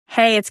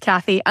Hey, it's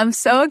Cathy. I'm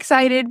so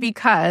excited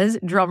because,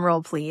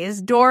 drumroll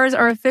please, doors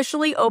are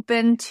officially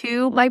open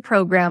to my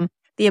program,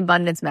 The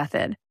Abundance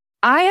Method.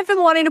 I have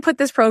been wanting to put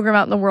this program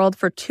out in the world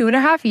for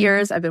 2.5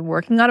 years. I've been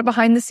working on it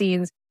behind the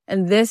scenes,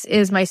 and this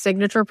is my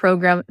signature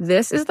program.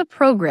 This is the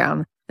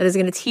program that is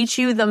going to teach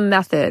you the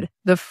method,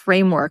 the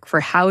framework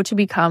for how to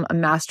become a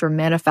master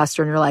manifestor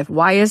in your life.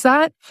 Why is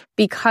that?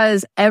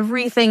 Because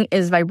everything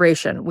is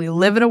vibration. We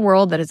live in a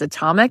world that is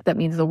atomic. That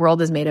means the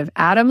world is made of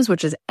atoms,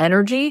 which is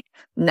energy.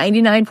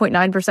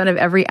 99.9% of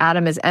every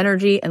atom is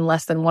energy and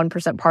less than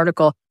 1%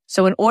 particle.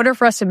 So in order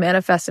for us to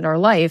manifest in our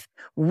life,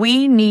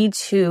 we need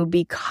to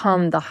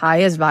become the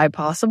highest vibe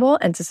possible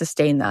and to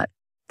sustain that.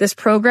 This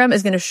program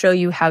is going to show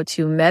you how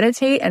to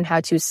meditate and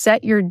how to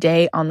set your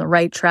day on the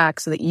right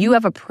track so that you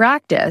have a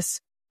practice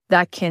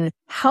that can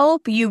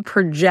help you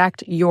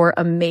project your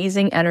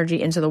amazing energy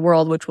into the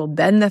world, which will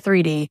bend the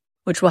 3D,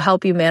 which will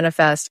help you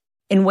manifest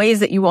in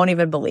ways that you won't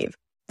even believe.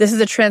 This is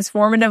a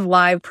transformative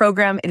live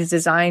program. It is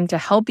designed to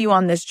help you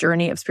on this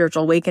journey of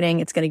spiritual awakening.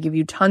 It's going to give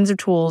you tons of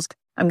tools.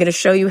 I'm going to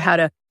show you how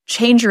to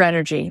change your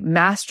energy,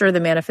 master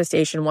the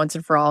manifestation once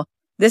and for all.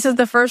 This is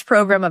the first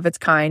program of its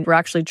kind. We're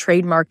actually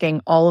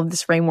trademarking all of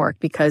this framework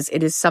because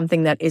it is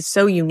something that is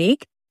so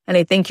unique, and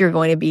I think you're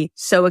going to be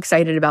so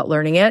excited about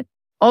learning it.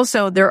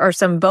 Also, there are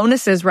some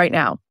bonuses right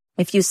now.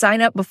 If you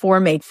sign up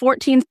before May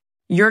 14th,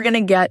 you're going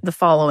to get the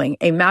following: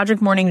 a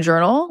magic morning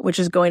journal, which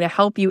is going to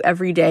help you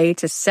every day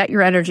to set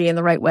your energy in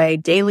the right way,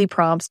 daily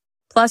prompts.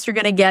 Plus, you're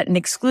going to get an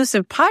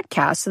exclusive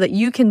podcast so that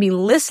you can be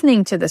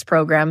listening to this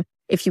program.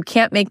 If you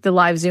can't make the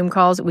live Zoom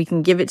calls, we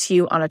can give it to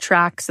you on a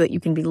track so that you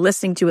can be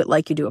listening to it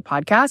like you do a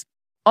podcast.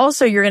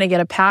 Also, you're going to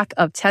get a pack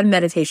of 10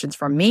 meditations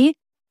from me,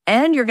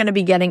 and you're going to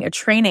be getting a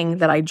training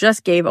that I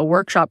just gave, a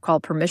workshop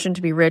called Permission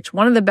to be Rich,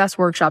 one of the best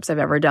workshops I've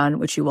ever done,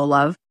 which you will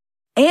love.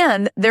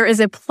 And there is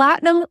a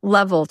platinum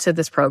level to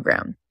this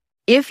program.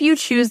 If you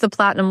choose the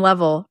platinum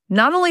level,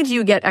 not only do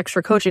you get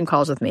extra coaching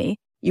calls with me,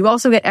 you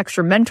also get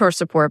extra mentor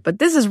support, but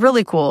this is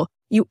really cool.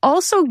 You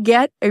also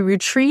get a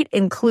retreat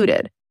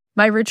included.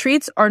 My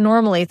retreats are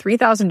normally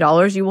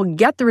 $3,000. You will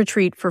get the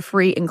retreat for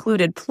free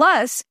included.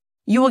 Plus,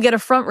 you will get a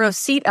front row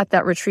seat at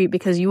that retreat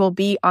because you will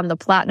be on the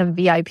platinum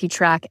VIP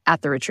track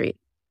at the retreat.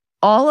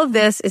 All of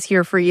this is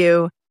here for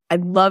you.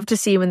 I'd love to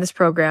see you in this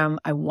program.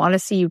 I want to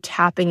see you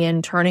tapping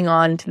in, turning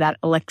on to that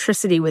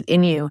electricity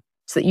within you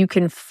so that you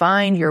can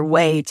find your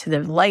way to the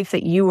life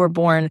that you were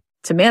born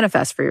to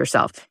manifest for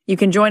yourself. You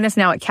can join us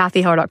now at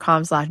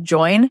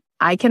cathyheller.com/join.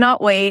 I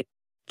cannot wait.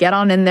 Get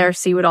on in there,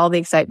 see what all the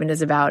excitement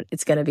is about.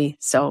 It's going to be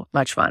so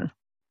much fun.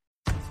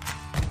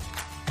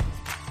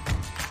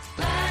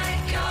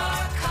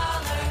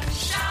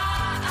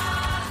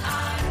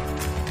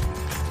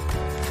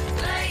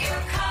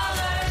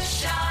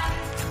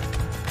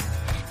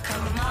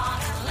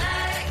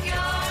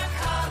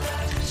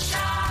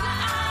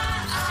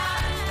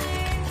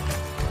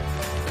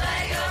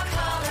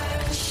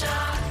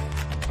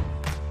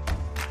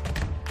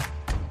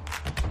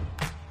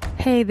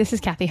 Hey, this is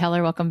Cathy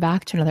Heller. Welcome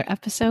back to another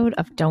episode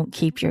of Don't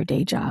Keep Your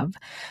Day Job.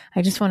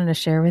 I just wanted to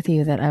share with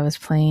you that I was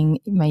playing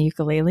my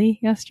ukulele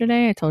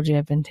yesterday. I told you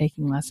I've been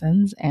taking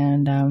lessons,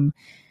 and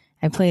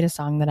I played a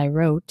song that I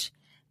wrote,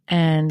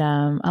 and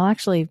I'll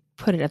actually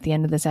put it at the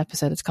end of this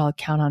episode. It's called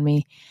Count on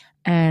Me,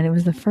 and it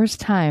was the first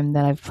time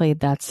that I've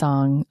played that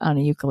song on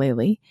a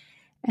ukulele,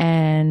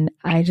 and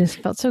I just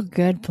felt so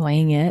good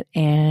playing it,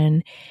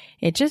 and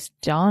it just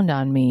dawned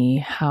on me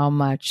how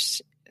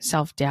much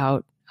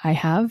self-doubt I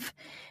have.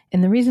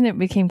 And the reason it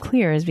became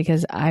clear is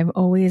because I'm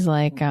always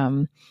like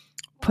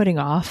putting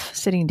off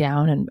sitting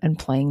down and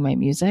playing my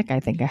music. I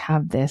think I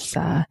have this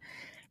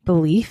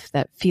belief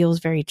that feels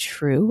very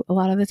true a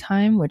lot of the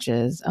time, which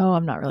is, oh,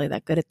 I'm not really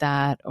that good at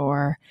that,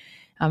 or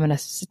I'm going to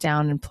sit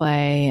down and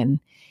play and,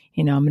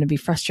 I'm going to be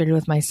frustrated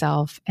with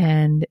myself.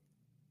 And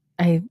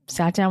I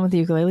sat down with the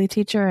ukulele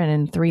teacher, and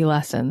in 3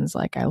 lessons,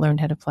 like, I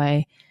learned how to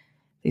play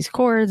these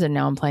chords, and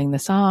now I'm playing the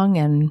song.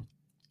 And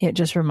it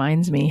just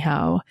reminds me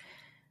how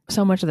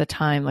so much of the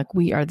time, like,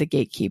 we are the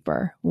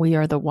gatekeeper. We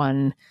are the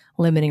one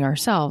limiting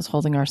ourselves,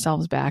 holding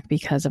ourselves back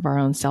because of our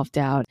own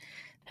self-doubt.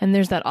 And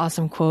there's that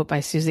awesome quote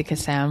by Susie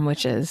Kassam,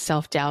 which is,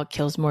 self-doubt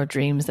kills more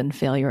dreams than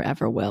failure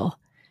ever will.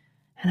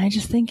 And I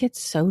just think it's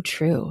so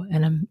true.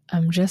 And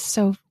I'm just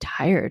so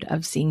tired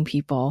of seeing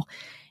people,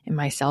 and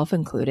myself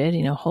included,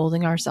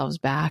 holding ourselves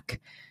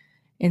back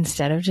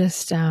instead of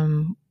just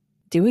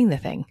doing the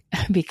thing.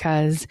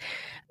 Because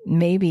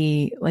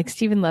maybe, like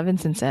Stephen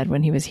Levinson said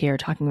when he was here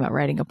talking about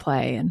writing a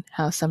play, and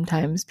how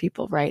sometimes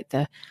people write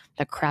the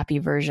crappy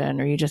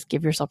version, or you just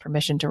give yourself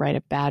permission to write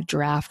a bad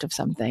draft of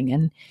something.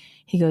 And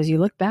he goes, you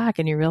look back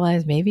and you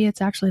realize maybe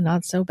it's actually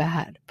not so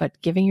bad, but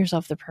giving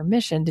yourself the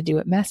permission to do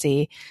it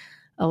messy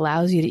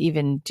allows you to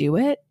even do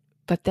it.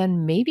 But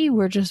then maybe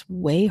we're just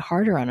way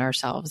harder on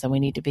ourselves than we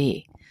need to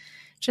be.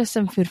 Just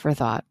some food for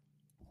thought.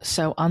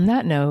 So on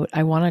that note,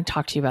 I want to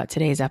talk to you about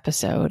today's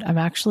episode. I'm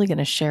actually going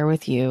to share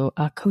with you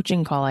a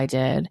coaching call I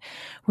did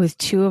with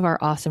two of our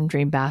awesome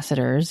Dream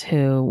Ambassadors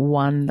who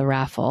won the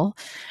raffle.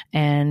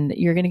 And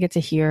you're going to get to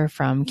hear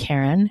from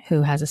Karen,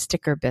 who has a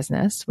sticker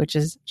business, which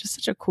is just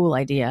such a cool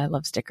idea. I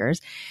love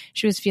stickers.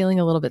 She was feeling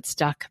a little bit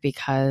stuck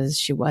because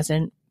she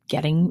wasn't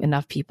getting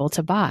enough people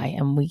to buy.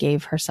 And we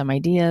gave her some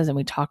ideas and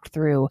we talked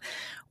through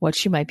what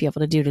she might be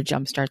able to do to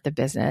jumpstart the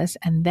business.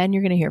 And then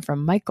you're going to hear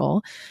from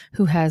Michael,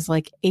 who has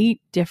like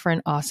 8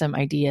 different awesome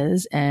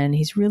ideas. And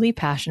he's really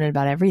passionate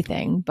about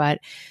everything, but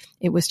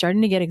it was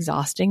starting to get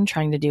exhausting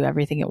trying to do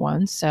everything at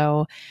once.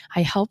 So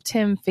I helped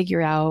him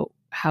figure out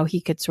how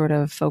he could sort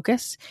of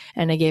focus.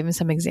 And I gave him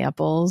some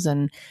examples,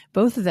 and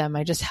both of them,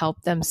 I just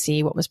helped them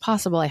see what was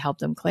possible. I helped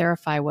them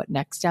clarify what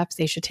next steps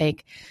they should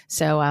take.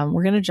 So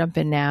we're going to jump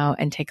in now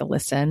and take a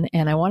listen.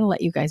 And I want to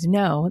let you guys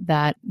know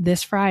that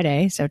this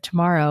Friday, so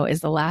tomorrow, is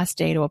the last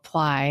day to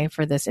apply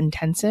for this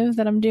intensive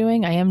that I'm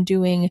doing. I am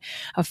doing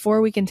a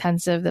 4-week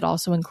intensive that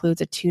also includes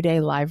a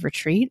 2-day live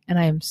retreat. And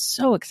I am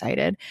so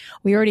excited.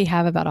 We already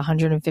have about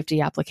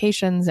 150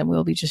 applications, and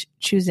we'll be just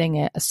choosing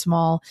a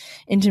small,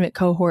 intimate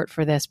cohort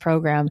for this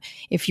program.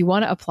 If you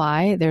want to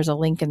apply, there's a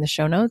link in the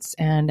show notes.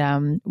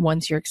 And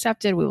once you're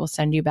accepted, we will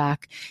send you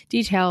back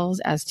details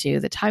as to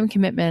the time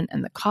commitment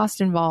and the cost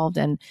involved.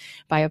 And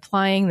by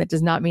applying, that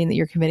does not mean that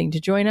you're committing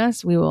to join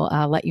us. We will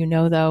let you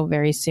know, though,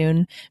 very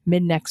soon,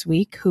 mid next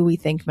week, who we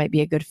think might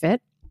be a good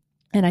fit.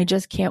 And I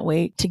just can't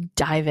wait to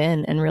dive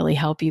in and really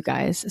help you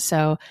guys.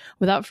 So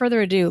without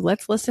further ado,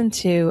 let's listen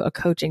to a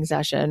coaching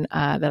session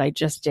that I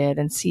just did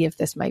and see if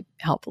this might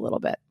help a little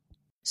bit.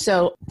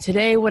 So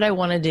today what I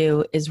want to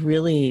do is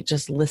really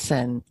just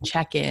listen,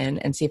 check in,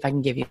 and see if I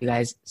can give you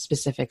guys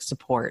specific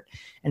support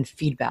and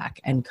feedback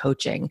and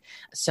coaching.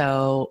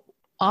 So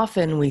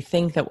often we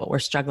think that what we're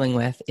struggling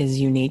with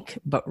is unique,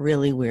 but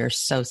really we're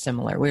so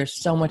similar. We're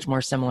so much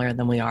more similar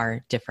than we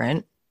are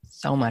different,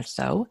 so much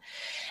so.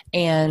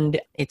 And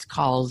it's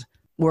called,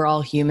 we're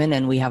all human,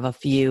 and we have a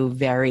few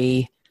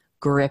very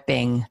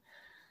gripping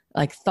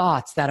like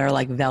thoughts that are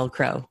like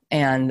Velcro,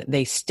 and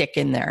they stick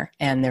in there.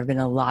 And there've been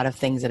a lot of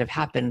things that have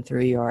happened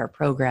through your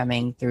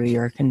programming, through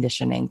your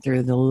conditioning,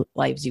 through the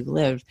lives you've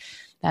lived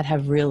that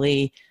have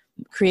really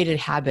created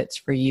habits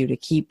for you to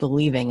keep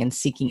believing and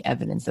seeking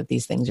evidence that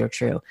these things are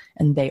true.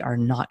 And they are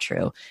not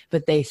true,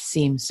 but they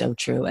seem so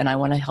true. And I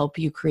want to help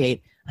you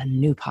create a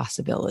new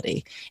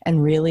possibility.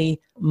 And really,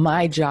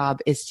 my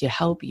job is to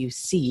help you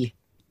see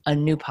a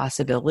new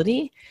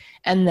possibility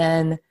and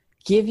then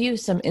give you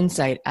some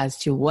insight as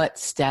to what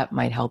step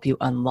might help you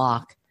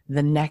unlock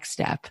the next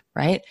step,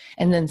 right?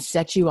 And then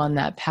set you on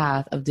that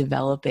path of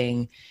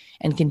developing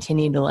and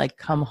continue to like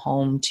come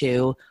home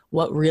to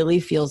what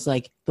really feels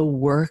like the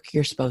work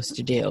you're supposed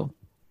to do.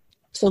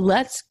 So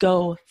let's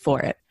go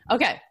for it.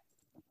 Okay,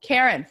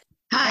 Karen.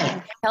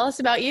 Hi. Tell us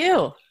about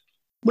you.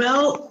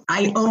 Well,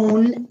 I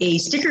own a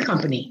sticker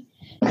company,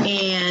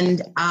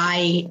 and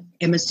I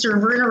am a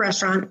server in a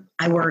restaurant.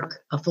 I work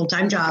a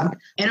full-time job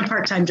and a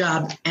part-time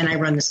job, and I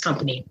run this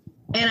company,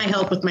 and I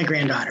help with my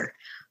granddaughter.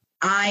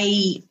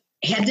 I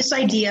had this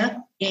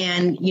idea,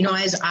 and, you know,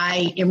 as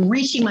I am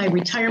reaching my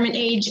retirement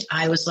age,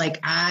 I was like,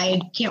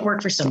 I can't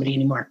work for somebody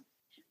anymore.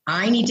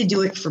 I need to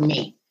do it for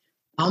me.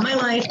 All my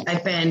life,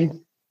 I've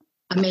been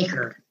a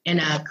maker and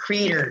a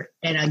creator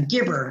and a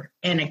giver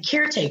and a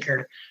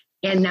caretaker,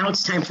 and now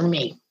it's time for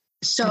me.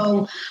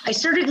 So I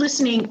started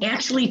listening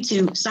actually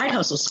to Side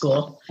Hustle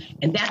School,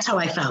 and that's how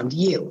I found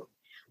you,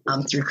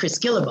 through Chris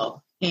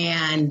Gillibo.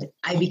 And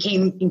I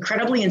became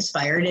incredibly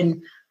inspired,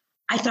 and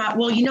I thought,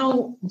 well, you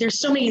know, there's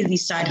so many of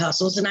these side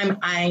hustles, and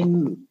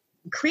I'm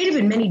creative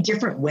in many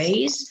different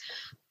ways,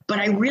 but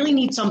I really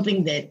need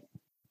something that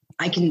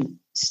I can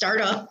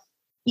start up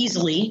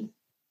easily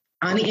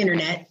on the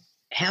internet,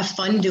 have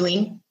fun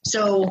doing.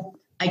 So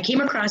I came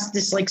across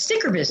this like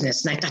sticker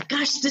business, and I thought,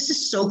 gosh, this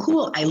is so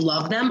cool. I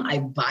love them. I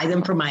buy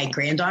them for my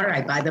granddaughter.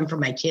 I buy them for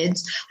my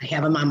kids. I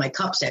have them on my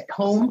cups at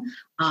home.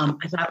 I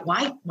thought,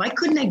 why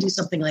couldn't I do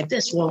something like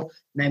this? Well,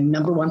 my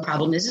number one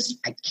problem is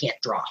I can't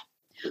draw.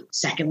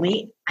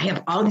 Secondly, I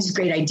have all these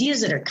great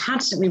ideas that are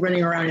constantly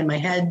running around in my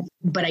head,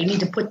 but I need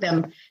to put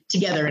them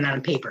together and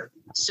on paper.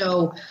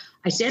 So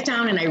I sat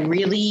down and I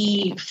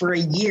really, for a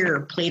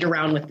year, played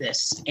around with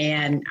this.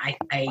 And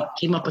I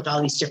came up with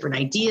all these different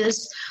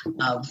ideas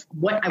of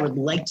what I would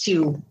like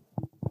to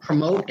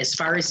promote as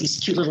far as these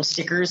cute little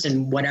stickers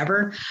and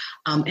whatever.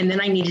 And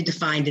then I needed to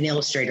find an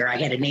illustrator. I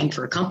had a name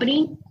for a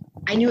company.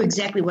 I knew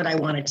exactly what I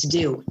wanted to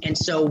do. And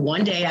so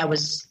one day I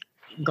was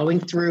going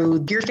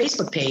through your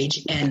Facebook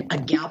page, and a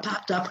gal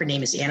popped up. Her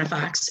name is Anna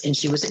Fox, and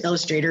she was an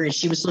illustrator, and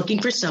she was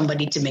looking for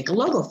somebody to make a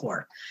logo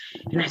for.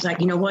 And I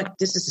thought, you know what?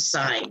 This is a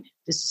sign.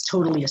 This is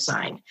totally a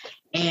sign.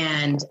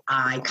 And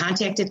I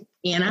contacted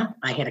Anna.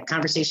 I had a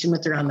conversation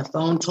with her on the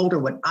phone, told her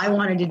what I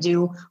wanted to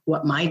do,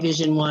 what my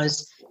vision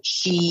was.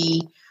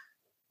 She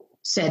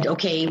said,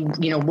 okay,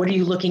 you know, what are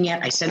you looking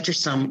at? I sent her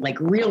some like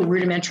real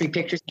rudimentary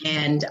pictures,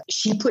 and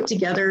she put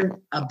together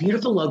a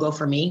beautiful logo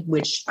for me,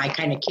 which I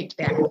kind of kicked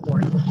back and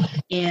forth.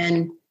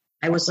 And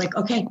I was like,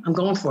 okay, I'm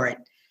going for it.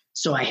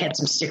 So I had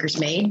some stickers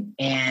made,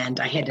 and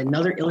I had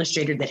another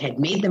illustrator that had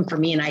made them for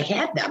me, and I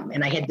had them,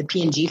 and I had the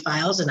PNG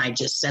files, and I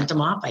just sent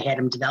them off. I had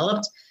them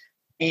developed,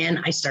 and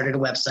I started a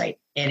website.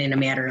 And in a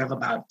matter of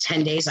about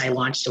 10 days, I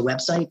launched a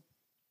website.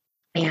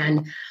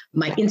 And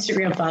my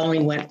Instagram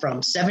following went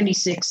from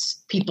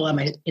 76 people on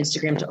my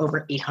Instagram to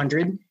over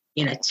 800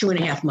 in a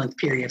 2.5 month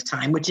period of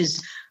time, which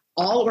is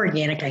all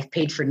organic. I've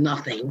paid for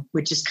nothing,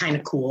 which is kind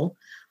of cool.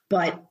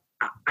 But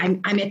I'm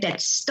at that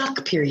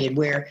stuck period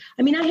where,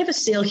 I mean, I have a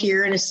sale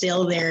here and a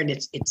sale there, and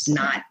it's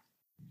not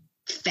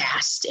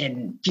fast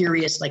and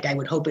furious like I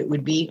would hope it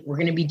would be. We're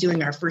going to be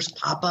doing our first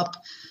pop-up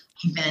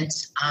event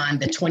on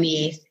the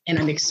 28th, and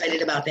I'm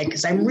excited about that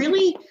because I'm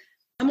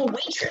a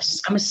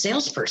waitress. I'm a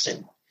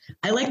salesperson.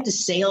 I like the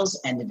sales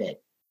end of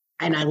it,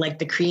 and I like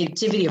the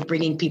creativity of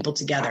bringing people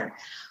together.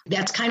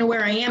 That's kind of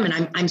where I am,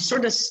 and I'm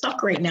sort of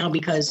stuck right now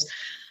because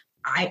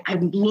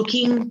I'm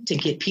looking to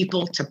get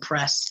people to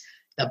press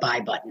the buy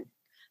button,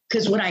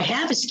 because what I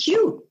have is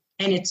cute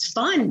and it's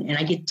fun and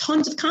I get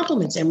tons of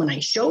compliments. And when I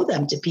show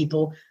them to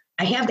people,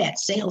 I have that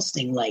sales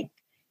thing like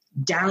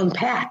down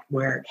pat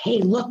where, hey,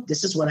 look,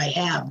 this is what I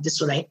have. This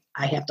is what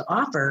I have to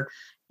offer.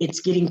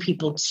 It's getting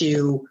people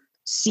to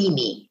see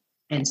me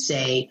and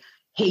say,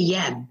 hey,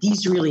 yeah,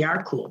 these really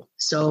are cool.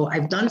 So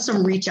I've done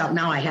some reach out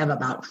now. I have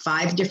about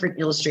 5 different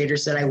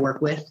illustrators that I work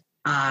with.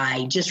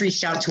 I just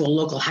reached out to a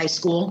local high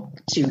school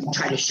to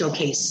try to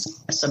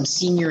showcase some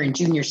senior and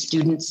junior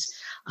students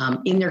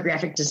in their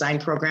graphic design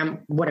program.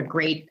 What a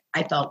great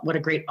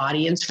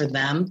audience for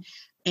them.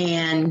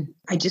 And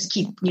I just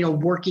keep,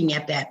 working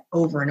at that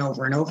over and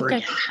over and over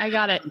again. I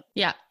got it.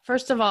 Yeah.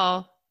 First of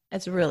all,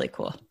 it's really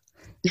cool.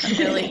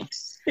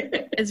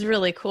 It's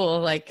really cool.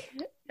 Like,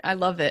 I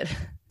love it.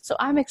 So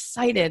I'm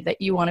excited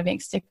that you want to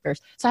make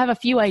stickers. So I have a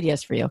few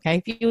ideas for you. Okay.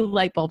 A few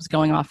light bulbs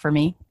going off for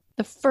me.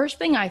 The first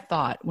thing I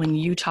thought when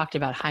you talked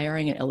about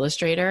hiring an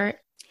illustrator,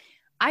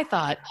 I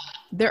thought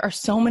there are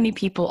so many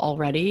people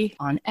already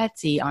on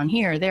Etsy, on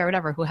here, there,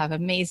 whatever, who have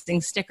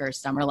amazing stickers.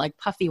 Some are like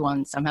puffy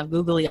ones. Some have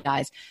googly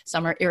eyes.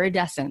 Some are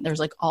iridescent. There's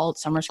like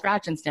some are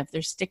scratch and sniff.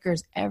 There's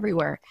stickers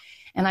everywhere.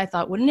 And I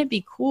thought, wouldn't it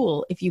be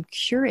cool if you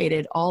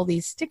curated all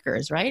these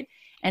stickers, right?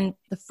 And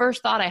the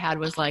first thought I had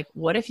was like,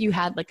 what if you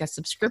had like a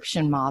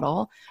subscription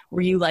model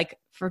where you like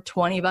for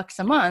 $20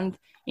 a month,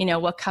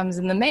 what comes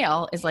in the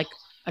mail is like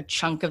a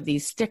chunk of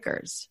these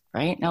stickers,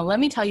 right? Now, let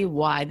me tell you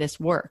why this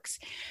works.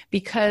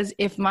 Because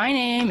if my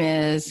name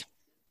is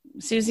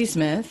Susie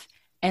Smith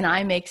and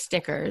I make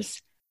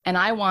stickers and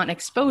I want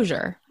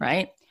exposure,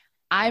 right?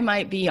 I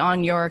might be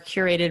on your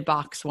curated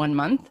box one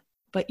month,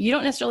 but you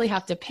don't necessarily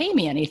have to pay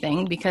me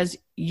anything because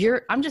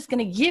I'm just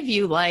going to give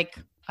you like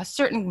a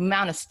certain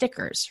amount of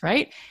stickers,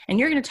 right? And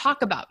you're going to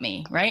talk about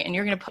me, right? And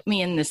you're going to put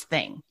me in this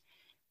thing,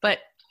 but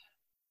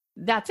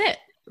that's it,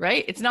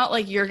 right? It's not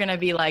like you're going to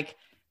be like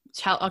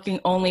talking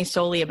only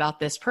solely about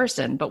this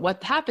person. But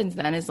what happens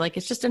then is like,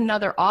 it's just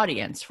another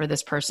audience for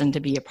this person to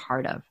be a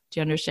part of. Do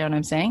you understand what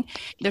I'm saying?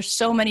 There's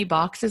so many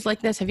boxes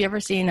like this. Have you ever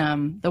seen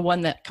the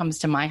one that comes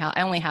to my house?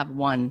 I only have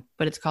one,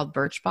 but it's called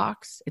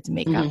Birchbox. It's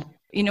makeup.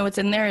 Mm-hmm. What's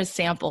in there is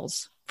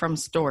samples from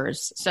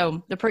stores.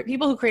 So the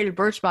people who created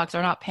Birchbox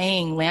are not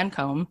paying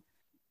Lancome.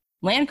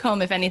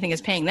 Lancome, if anything, is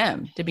paying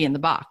them to be in the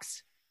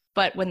box.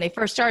 But when they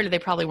first started, they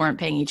probably weren't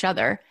paying each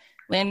other.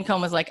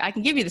 Lancome was like, I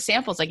can give you the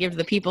samples I give to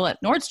the people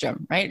at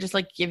Nordstrom, right? Just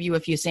like give you a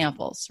few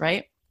samples,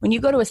 right? When you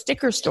go to a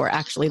sticker store,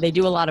 actually, they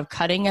do a lot of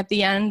cutting at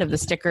the end of the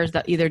stickers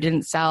that either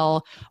didn't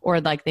sell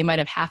or like they might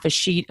have half a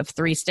sheet of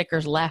 3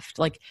 stickers left.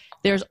 Like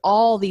there's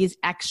all these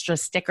extra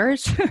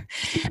stickers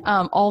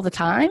all the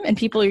time. And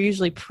people are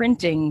usually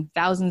printing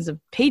thousands of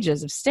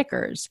pages of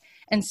stickers.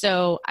 And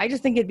so I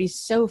just think it'd be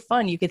so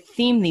fun. You could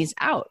theme these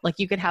out. Like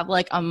you could have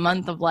like a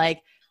month of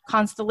like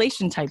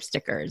constellation type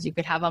stickers. You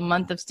could have a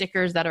month of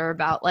stickers that are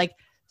about like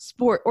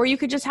sport, or you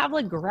could just have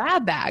like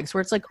grab bags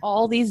where it's like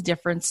all these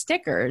different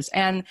stickers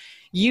and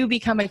you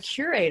become a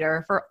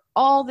curator for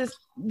all this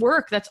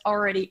work that's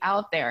already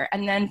out there.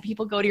 And then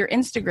people go to your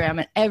Instagram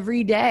and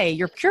every day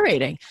you're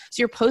curating.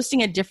 So you're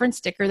posting a different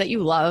sticker that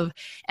you love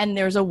and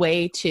there's a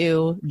way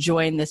to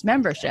join this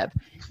membership.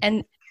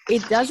 And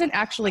it doesn't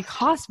actually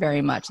cost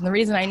very much. And the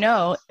reason I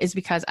know is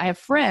because I have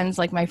friends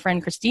like my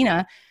friend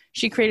Christina.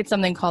 She created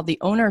something called the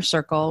Owner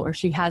Circle where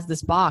she has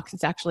this box.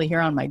 It's actually here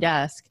on my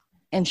desk.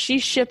 And she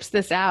ships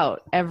this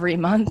out every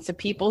month to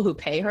people who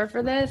pay her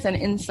for this. And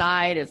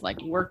inside is like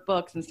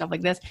workbooks and stuff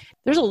like this.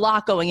 There's a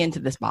lot going into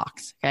this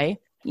box, okay?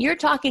 You're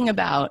talking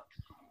about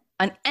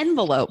an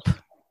envelope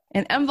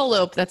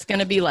that's going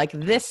to be like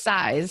this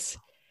size.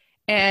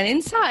 And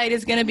inside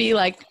is going to be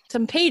like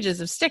some pages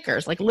of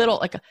stickers, like little,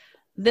 like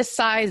this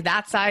size,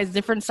 that size,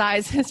 different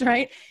sizes,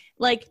 right?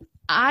 Like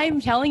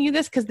I'm telling you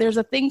this because there's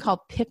a thing called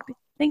I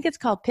think it's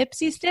called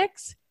Pipsy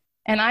Sticks.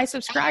 And I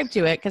subscribe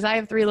to it because I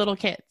have 3 little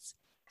kids.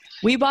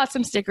 We bought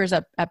some stickers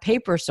at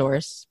Paper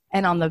Source,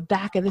 and on the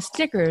back of the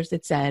stickers,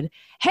 it said,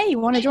 hey, you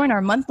want to join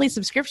our monthly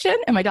subscription?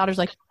 And my daughter's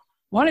like,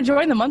 want to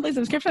join the monthly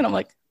subscription? I'm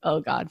like,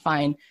 oh, God,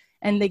 fine.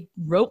 And they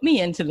wrote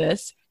me into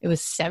this. It was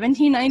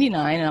 $17.99,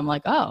 and I'm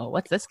like, oh,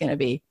 what's this going to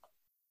be?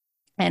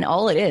 And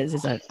all it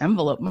is an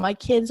envelope. My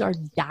kids are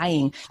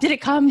dying. Did it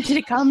come? Did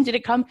it come? Did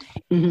it come?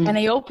 Mm-hmm. And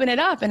I open it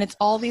up and it's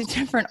all these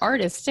different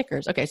artist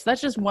stickers. Okay, so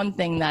that's just one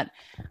thing that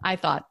I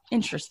thought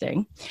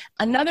interesting.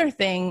 Another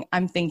thing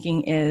I'm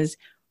thinking is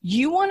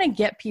you want to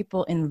get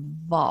people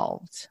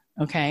involved,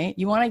 okay?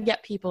 You want to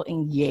get people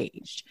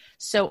engaged.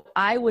 So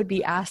I would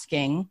be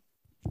asking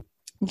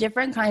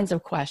different kinds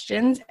of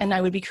questions, and I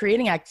would be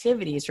creating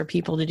activities for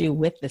people to do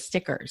with the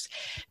stickers,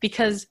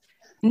 because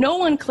no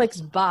one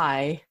clicks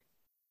buy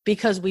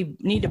because we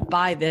need to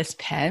buy this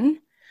pen.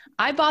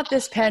 I bought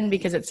this pen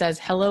because it says,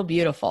 "Hello,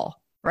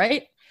 beautiful,"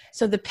 right?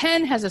 So the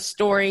pen has a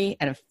story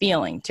and a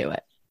feeling to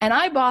it. And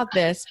I bought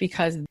this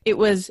because it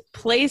was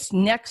placed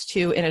next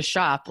to in a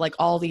shop, like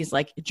all these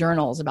like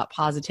journals about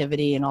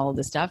positivity and all of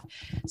this stuff.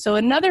 So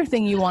another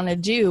thing you want to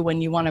do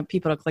when you want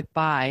people to click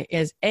buy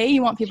is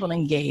you want people to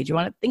engage. You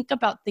want to think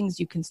about things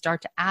you can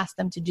start to ask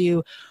them to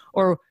do,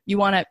 or you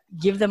want to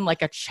give them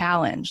like a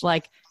challenge,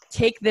 like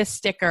take this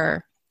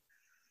sticker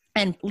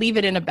and leave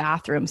it in a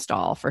bathroom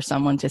stall for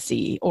someone to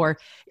see, or,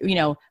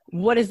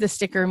 what does the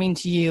sticker mean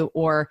to you?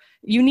 Or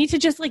you need to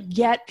just like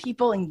get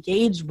people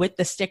engaged with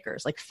the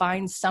stickers, like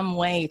find some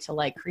way to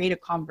like create a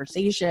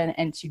conversation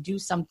and to do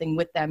something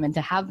with them and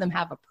to have them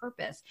have a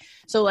purpose.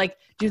 So like,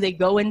 do they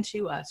go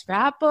into a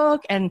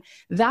scrapbook? And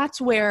that's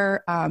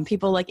where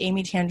people like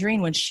Amy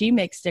Tangerine, when she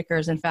makes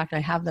stickers, in fact, I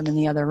have them in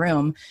the other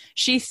room,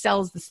 she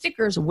sells the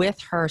stickers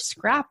with her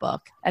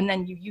scrapbook, and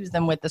then you use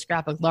them with the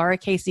scrapbook. Laura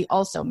Casey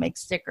also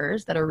makes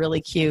stickers that are really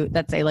cute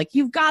that say like,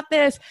 "You've got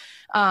this."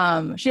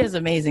 She has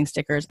amazing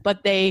stickers,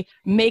 but they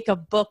make a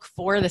book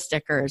for the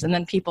stickers and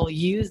then people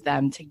use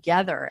them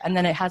together. And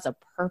then it has a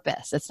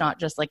purpose. It's not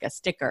just like a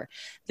sticker.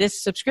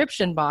 This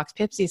subscription box,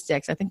 Pipsy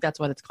Sticks, I think that's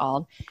what it's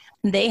called.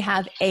 They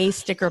have a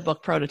sticker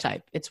book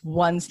prototype. It's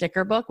one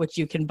sticker book, which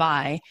you can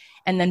buy.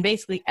 And then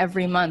basically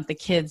every month the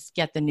kids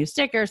get the new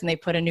stickers and they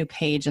put a new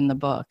page in the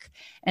book.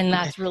 And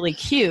that's really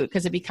cute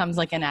because it becomes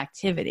like an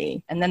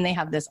activity. And then they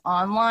have this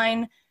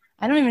online,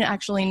 I don't even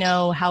actually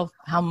know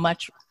how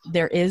much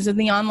there is in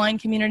the online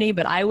community,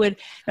 but I would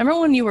remember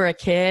when you were a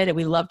kid and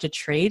we loved to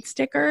trade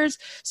stickers.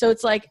 So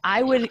it's like,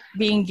 I would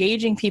be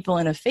engaging people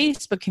in a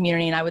Facebook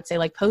community and I would say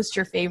like, post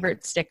your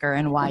favorite sticker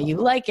and why you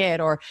like it.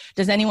 Or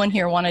does anyone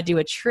here want to do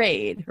a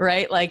trade?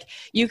 Right? Like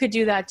you could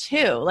do that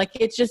too. Like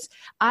it's just,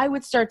 I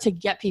would start to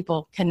get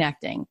people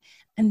connecting.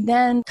 And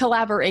then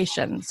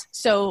collaborations.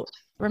 So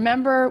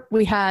remember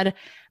we had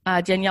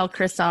Danielle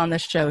Chris on the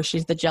show.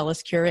 She's the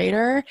jealous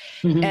curator.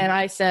 Mm-hmm. And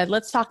I said,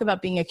 let's talk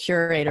about being a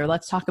curator.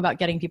 Let's talk about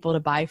getting people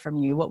to buy from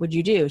you. What would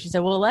you do? She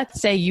said, well,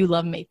 let's say you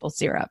love maple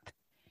syrup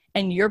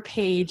and your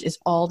page is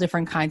all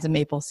different kinds of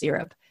maple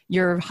syrup.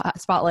 You're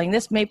spotlighting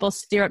this maple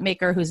syrup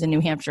maker who's in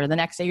New Hampshire. The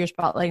next day you're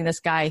spotlighting this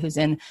guy who's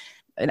in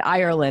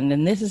Ireland,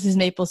 and this is his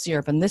maple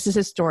syrup, and this is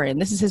his story, and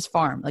this is his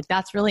farm. Like,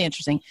 that's really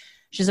interesting.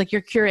 She's like,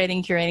 you're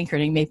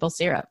curating maple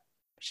syrup.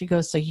 She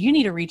goes, so you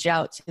need to reach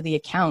out to the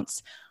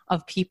accounts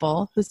of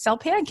people who sell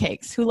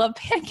pancakes, who love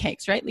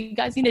pancakes, right? You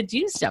guys need to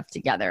do stuff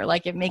together.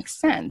 Like it makes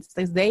sense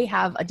because they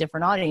have a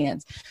different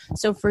audience.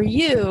 So for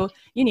you,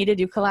 you need to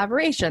do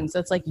collaboration. So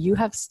it's like you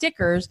have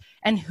stickers,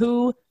 and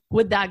who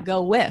would that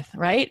go with,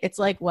 right? It's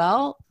like,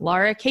 well,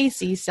 Laura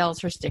Casey sells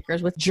her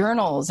stickers with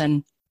journals,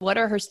 and what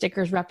are her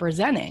stickers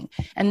representing?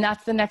 And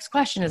that's the next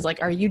question is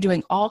like, are you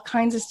doing all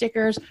kinds of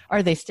stickers?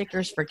 Are they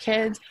stickers for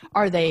kids?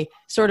 Are they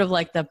sort of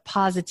like the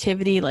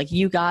positivity, like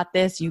you got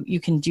this, you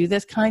can do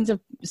this kinds of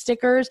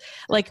stickers?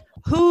 Like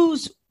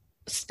whose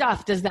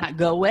stuff does that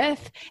go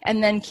with?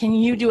 And then can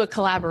you do a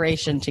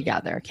collaboration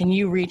together? Can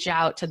you reach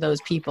out to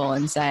those people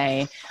and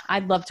say,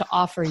 I'd love to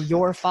offer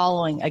your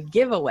following a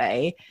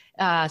giveaway.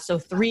 So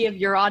 3 of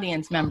your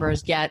audience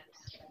members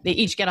they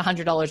each get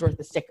 $100 worth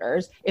of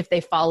stickers if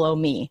they follow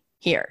me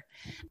here.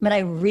 But I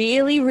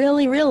really,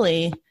 really,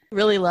 really,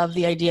 really love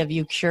the idea of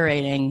you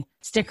curating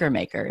sticker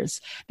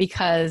makers,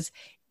 because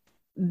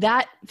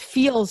that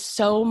feels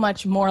so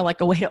much more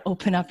like a way to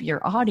open up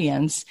your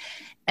audience.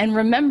 And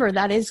remember,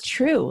 that is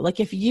true. Like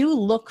if you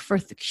look for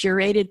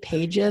curated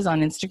pages on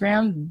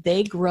Instagram,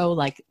 they grow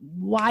like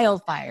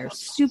wildfire,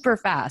 super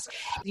fast.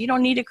 You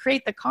don't need to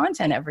create the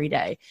content every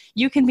day.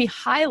 You can be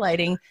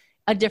highlighting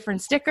a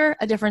different sticker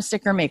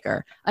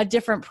maker, a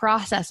different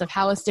process of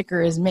how a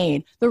sticker is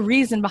made, the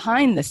reason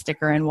behind the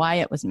sticker and why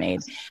it was made.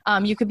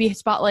 You could be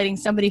spotlighting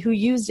somebody who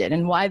used it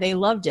and why they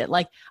loved it.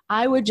 Like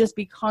I would just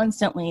be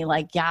constantly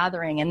like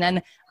gathering. And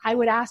then I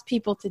would ask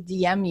people to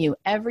DM you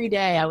every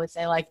day. I would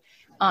say like,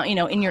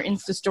 in your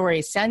Insta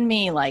story, send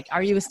me like,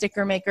 are you a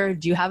sticker maker?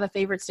 Do you have a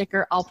favorite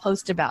sticker? I'll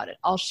post about it.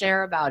 I'll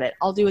share about it.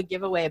 I'll do a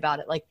giveaway about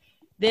it. Like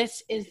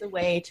this is the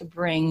way to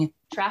bring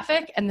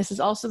traffic. And this is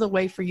also the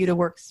way for you to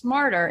work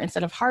smarter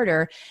instead of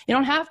harder. You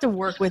don't have to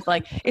work with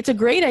it's a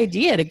great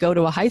idea to go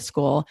to a high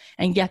school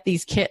and get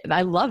these kids.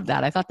 I love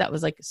that. I thought that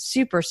was like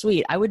super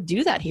sweet. I would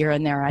do that here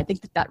and there. I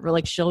think that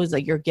really shows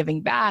that you're giving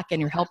back and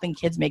you're helping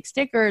kids make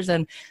stickers,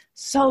 and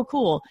so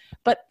cool.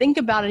 But think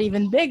about it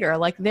even bigger.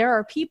 Like there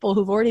are people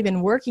who've already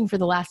been working for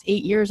the last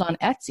 8 years on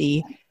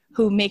Etsy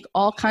who make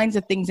all kinds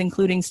of things,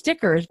 including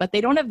stickers, but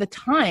they don't have the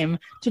time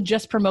to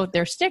just promote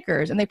their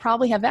stickers, and they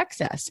probably have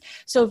excess.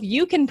 So if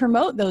you can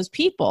promote those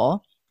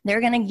people,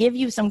 they're going to give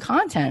you some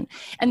content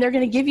and they're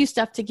going to give you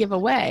stuff to give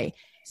away.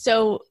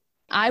 So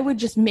I would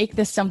just make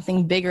this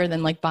something bigger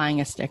than like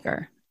buying a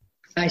sticker.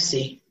 I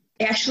see.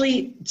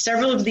 Actually,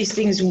 several of these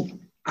things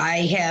I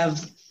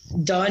have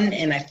done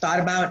and I've thought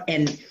about,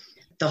 and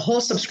the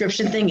whole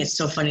subscription thing is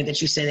so funny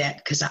that you say that,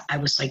 because I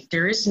was like,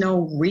 there is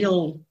no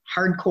real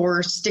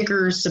hardcore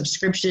sticker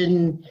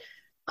subscription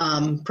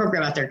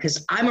program out there,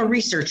 because I'm a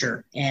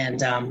researcher,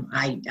 and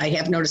I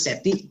have noticed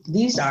that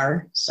these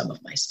are some of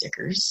my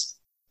stickers.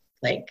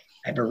 Like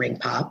I have a ring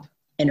pop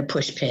and a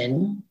push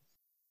pin.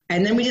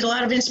 And then we did a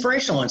lot of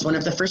inspirational ones. One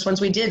of the first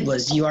ones we did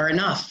was You Are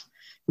Enough.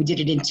 We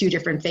did it in 2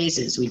 different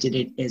phases. We did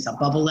it as a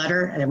bubble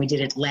letter, and then we did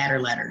it ladder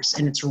letters,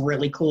 and it's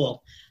really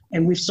cool.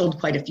 And we've sold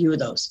quite a few of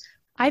those.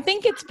 I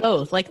think it's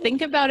both. Like,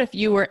 think about if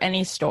you were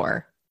any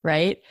store,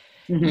 right?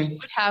 Mm-hmm. You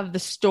would have the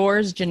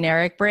store's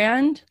generic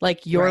brand,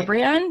 like your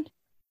brand,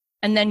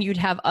 and then you'd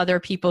have other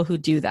people who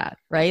do that,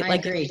 right? I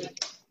agree.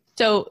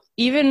 So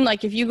even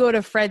like if you go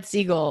to Fred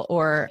Siegel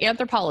or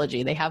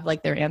Anthropologie, they have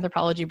like their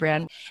Anthropologie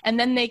brand, and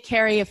then they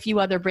carry a few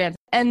other brands.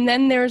 And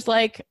then there's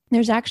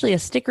actually a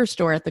sticker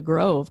store at the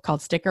Grove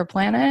called Sticker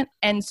Planet.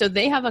 And so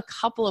they have a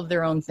couple of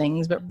their own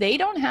things, but they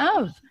don't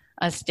have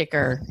a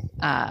sticker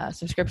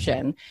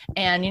subscription.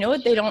 And you know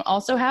what they don't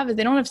also have is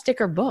they don't have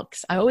sticker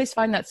books. I always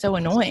find that so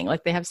annoying.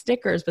 Like they have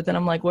stickers, but then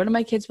I'm like, what are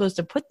my kids supposed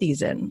to put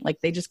these in?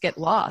 Like they just get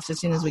lost as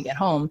soon as we get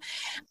home.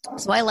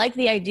 So I like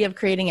the idea of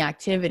creating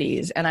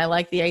activities, and I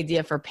like the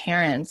idea for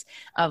parents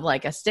of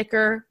like a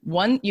sticker,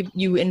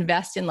 you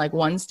invest in like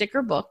one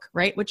sticker book,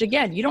 right? Which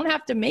again, you don't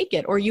have to make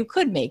it, or you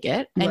could make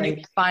it and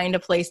you find a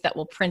place that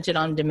will print it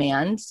on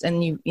demand,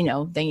 and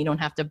then you don't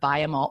have to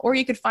buy them all. Or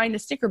you could find a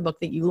sticker book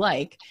that you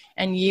like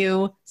and you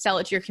sell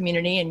it to your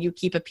community, and you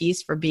keep a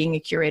piece for being a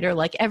curator,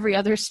 like every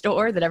other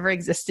store that ever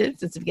existed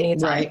since the beginning of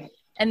time. Right.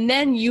 And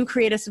then you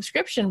create a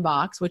subscription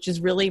box, which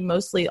is really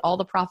mostly all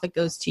the profit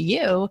goes to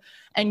you.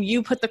 And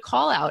you put the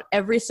call out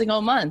every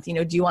single month.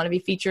 Do you want to be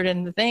featured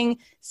in the thing?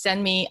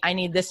 Send me, I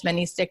need this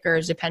many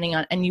stickers depending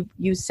on, and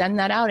you send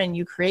that out and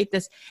you create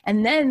this.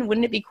 And then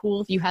wouldn't it be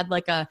cool if you had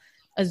like a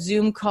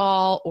Zoom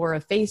call or a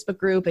Facebook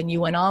group and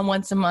you went on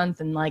once a month,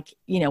 and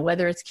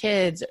whether it's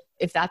kids,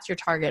 if that's your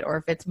target, or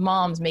if it's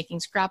moms making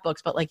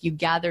scrapbooks, but like you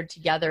gathered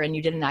together and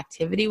you did an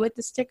activity with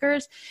the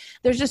stickers.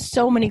 There's just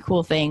so many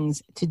cool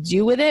things to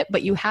do with it,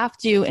 but you have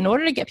to, in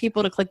order to get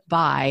people to click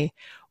buy,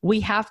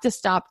 we have to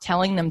stop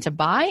telling them to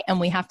buy, and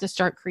we have to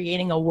start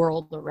creating a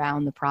world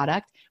around the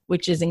product,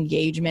 which is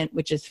engagement,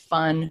 which is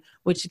fun,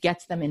 which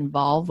gets them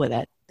involved with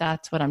it.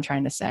 That's what I'm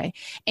trying to say.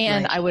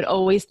 And I would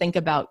always think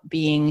about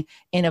being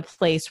in a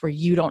place where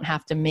you don't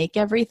have to make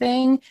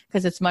everything,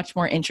 because it's much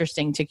more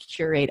interesting to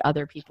curate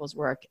other people's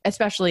work,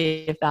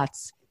 especially if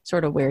that's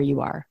sort of where you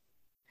are.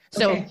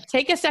 So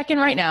take a second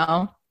right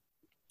now,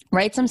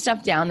 write some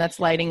stuff down that's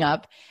lighting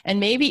up, and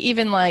maybe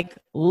even like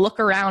look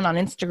around on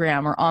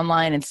Instagram or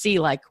online and see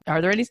like,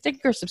 are there any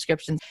sticker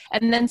subscriptions?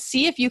 And then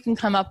see if you can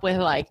come up with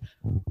like,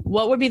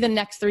 what would be the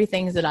next 3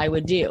 things that I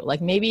would do? Like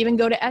maybe even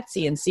go to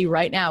Etsy and see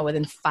right now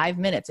within 5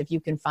 minutes if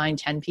you can find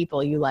 10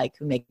 people you like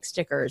who make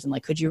stickers, and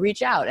like, could you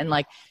reach out? And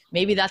like,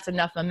 maybe that's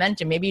enough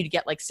momentum. Maybe you'd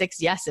get like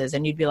 6 yeses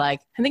and you'd be like,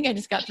 I think I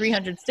just got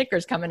 300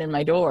 stickers coming in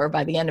my door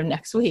by the end of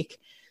next week.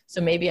 So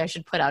maybe I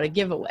should put out a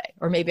giveaway,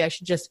 or maybe I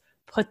should just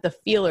put the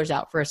feelers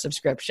out for a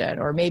subscription,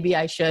 or maybe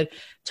I should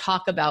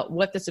talk about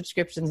what the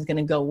subscription is going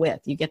to go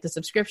with. You get the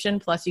subscription,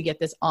 plus you get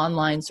this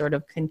online sort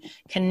of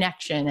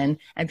connection,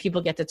 and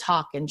people get to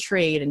talk and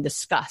trade and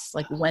discuss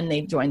like when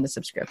they join the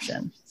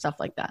subscription,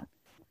 stuff like that.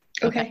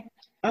 Okay.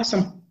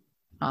 Awesome.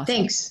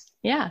 Thanks.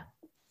 Yeah.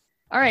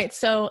 All right.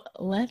 So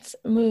let's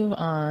move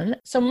on.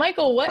 So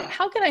Michael,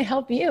 how can I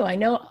help you? I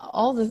know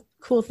all the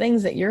cool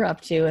things that you're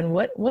up to, and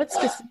what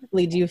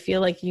specifically do you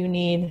feel like you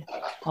need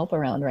help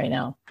around right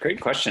now? Great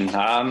question.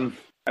 I've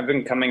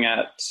been coming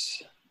at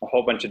a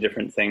whole bunch of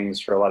different things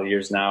for a lot of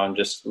years now, and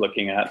just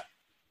looking at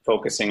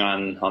focusing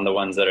on the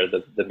ones that are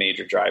the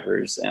major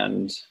drivers.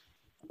 And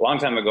a long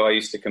time ago, I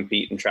used to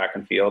compete in track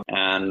and field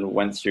and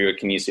went through a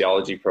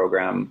kinesiology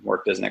program,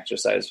 worked as an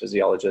exercise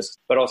physiologist,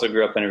 but also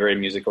grew up in a very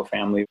musical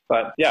family.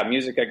 But yeah,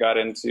 music I got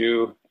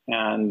into,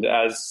 and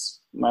as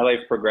my life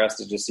progressed,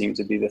 it just seemed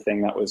to be the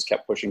thing that was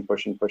kept pushing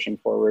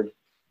forward.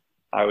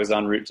 I was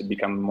en route to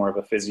become more of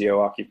a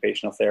physio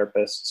occupational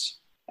therapist.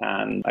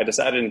 And I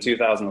decided in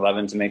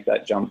 2011 to make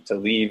that jump, to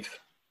leave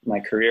my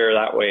career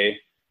that way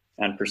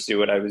and pursue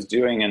what I was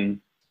doing. And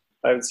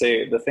I would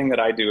say the thing that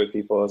I do with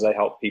people is I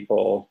help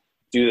people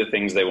do the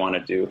things they want to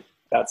do.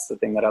 That's the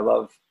thing that I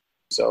love.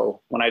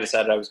 So when I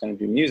decided I was going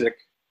to do music,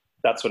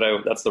 that's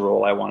the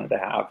role I wanted to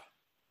have,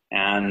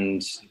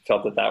 and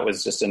felt that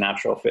was just a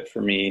natural fit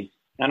for me.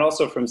 And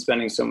also from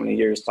spending so many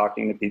years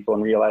talking to people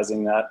and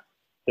realizing that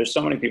there's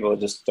so many people that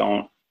just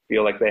don't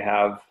feel like they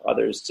have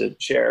others to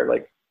share,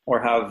 or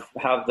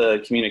have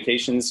the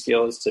communication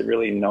skills to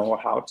really know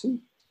how to.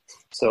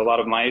 So a lot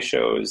of my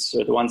shows,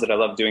 or the ones that I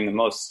love doing the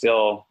most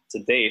still to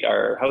date,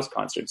 are house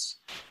concerts.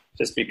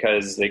 just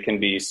because they can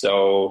be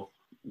so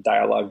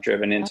dialogue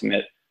driven,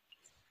 intimate,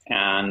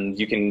 and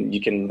you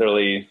can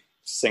literally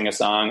sing a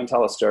song and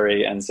tell a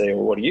story and say,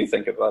 well, what do you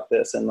think about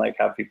this? And like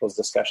have people's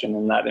discussion,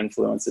 and that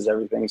influences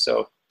everything.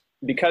 So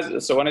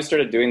when I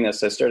started doing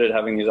this, I started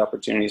having these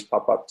opportunities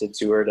pop up to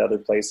tour to other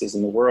places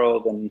in the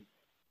world. And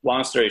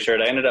long story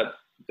short,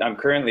 I'm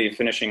currently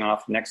finishing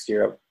off next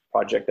year a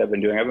project I've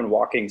been doing. I've been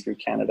walking through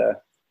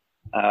Canada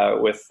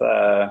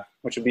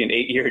which would be an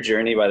 8-year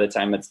journey by the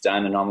time it's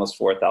done, and almost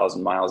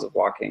 4,000 miles of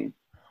walking.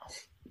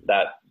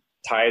 That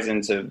ties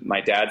into my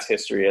dad's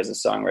history as a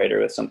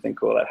songwriter with something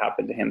cool that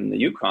happened to him in the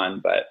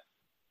Yukon. But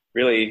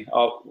really,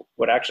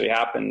 what actually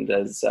happened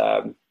is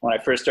when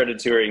I first started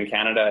touring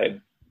Canada,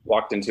 I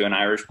walked into an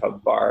Irish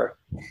pub bar,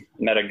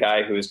 met a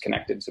guy who was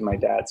connected to my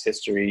dad's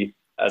history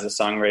as a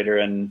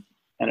songwriter, and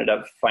ended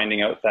up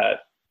finding out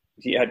that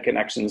he had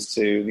connections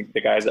to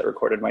the guys that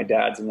recorded my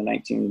dad's in the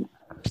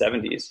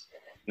 1970s.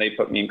 They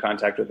put me in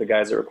contact with the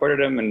guys that recorded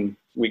him, and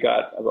we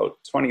got about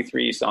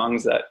 23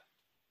 songs that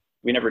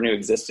we never knew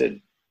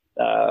existed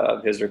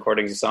of his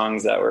recordings of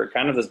songs that were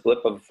kind of this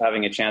blip of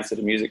having a chance at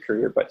a music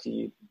career, but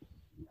he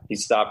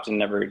stopped and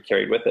never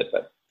carried with it.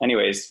 But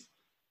anyways,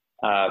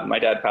 my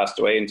dad passed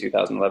away in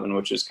 2011,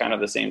 which was kind of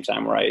the same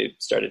time where I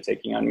started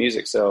taking on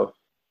music. So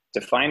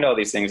to find all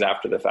these things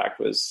after the fact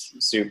was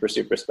super,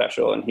 super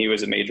special. And he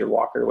was a major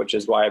walker, which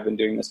is why I've been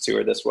doing this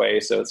tour this way.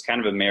 So it's kind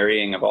of a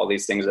marrying of all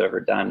these things I've ever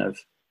done, of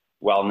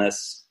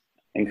wellness,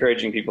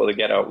 encouraging people to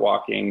get out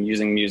walking,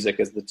 using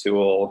music as the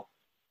tool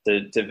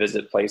to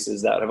visit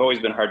places that have always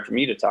been hard for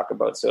me to talk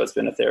about. So it's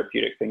been a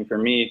therapeutic thing for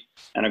me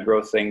and a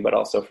growth thing, but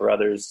also for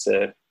others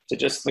to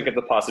just look at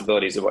the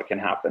possibilities of what can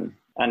happen.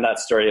 And that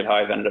story of how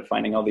I've ended up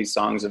finding all these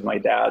songs of my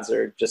dad's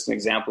are just an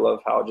example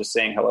of how just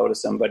saying hello to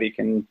somebody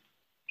can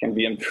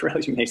be a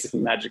really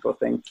amazing, magical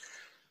thing.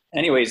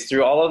 Anyways,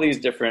 through all of these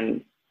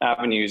different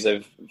avenues,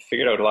 I've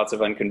figured out lots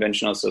of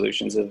unconventional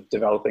solutions of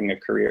developing a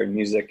career in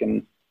music.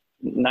 And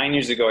 9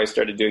 years ago, I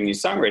started doing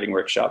these songwriting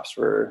workshops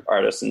for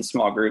artists in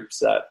small groups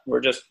that were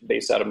just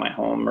based out of my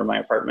home or my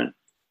apartment.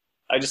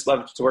 I just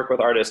love to work with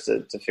artists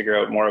to figure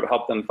out more,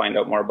 help them find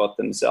out more about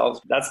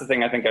themselves. That's the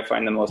thing I think I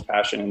find the most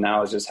passion in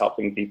now, is just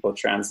helping people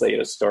translate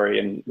a story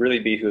and really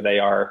be who they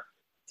are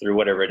through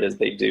whatever it is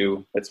they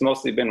do. It's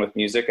mostly been with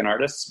music and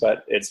artists,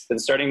 but it's been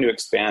starting to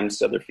expand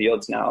to other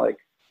fields now. Like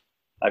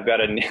I've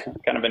got a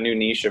kind of a new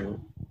niche of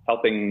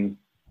helping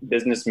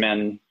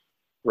businessmen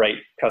write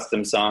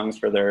custom songs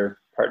for their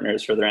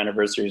partners for their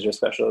anniversaries or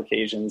special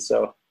occasions.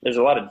 So there's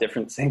a lot of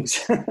different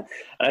things. And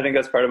I think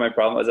that's part of my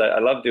problem, is I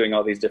love doing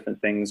all these different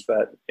things,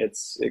 but it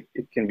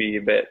can be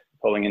a bit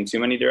pulling in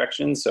too many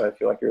directions. So I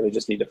feel like I really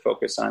just need to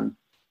focus on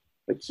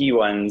the key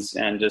ones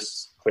and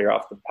just clear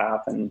off the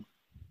path and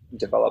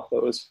develop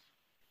those.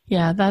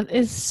 Yeah, that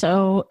is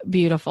so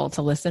beautiful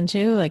to listen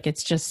to. Like,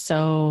 it's just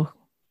so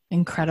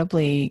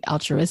incredibly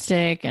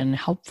altruistic and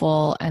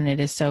helpful. And it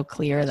is so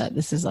clear that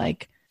this is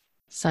like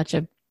such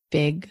a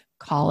big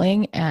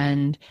calling,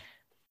 and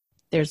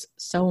there's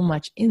so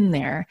much in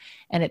there.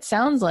 And it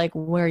sounds like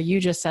where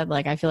you just said,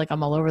 like, I feel like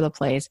I'm all over the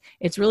place.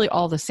 It's really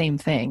all the same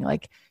thing.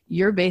 Like,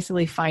 you're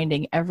basically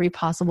finding every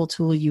possible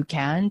tool you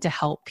can to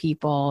help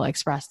people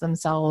express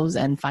themselves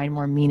and find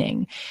more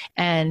meaning.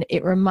 And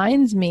it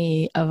reminds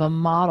me of a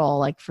model,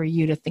 like, for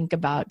you to think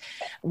about.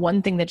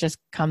 One thing that just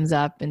comes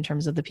up in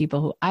terms of the people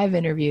who I've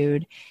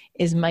interviewed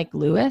is Mike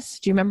Lewis.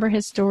 Do you remember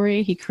his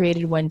story? He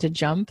created When to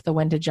Jump, the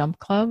When to Jump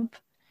Club.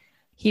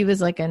 He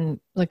was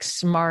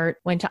smart,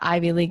 went to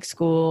Ivy League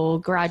school,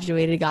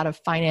 graduated, got a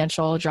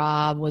financial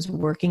job, was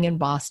working in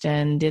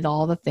Boston, did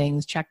all the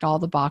things, checked all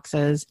the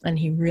boxes, and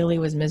he really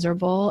was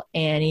miserable.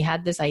 And he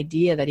had this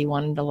idea that he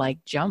wanted to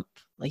jump,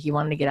 like he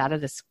wanted to get out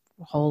of this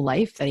whole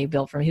life that he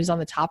built from. He was on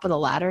the top of the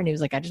ladder and he was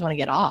like, I just want to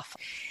get off.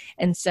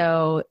 And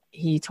so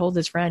he told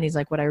his friend, he's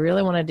like, what I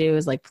really want to do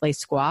is play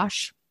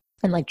squash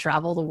and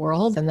travel the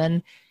world. And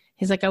then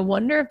he's like, I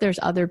wonder if there's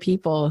other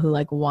people who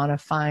want to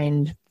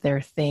find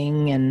their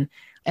thing.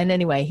 And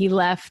anyway, he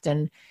left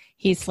and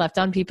he slept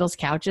on people's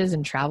couches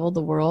and traveled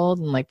the world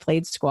and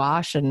played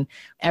squash. And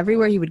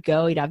everywhere he would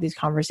go, he'd have these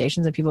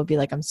conversations and people would be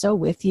like, I'm so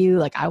with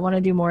you. I want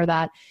to do more of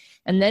that.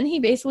 And then he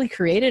basically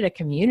created a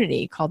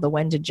community called the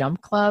When to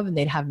Jump Club, and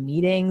they'd have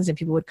meetings and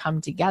people would come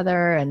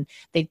together and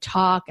they'd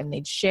talk and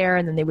they'd share,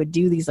 and then they would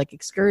do these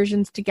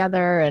excursions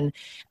together. And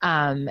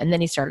then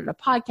he started a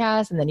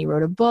podcast, and then he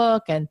wrote a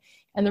book. And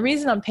the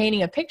reason I'm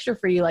painting a picture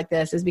for you like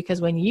this is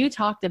because when you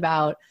talked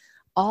about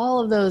all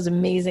of those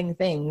amazing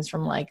things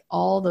from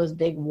all those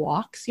big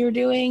walks you're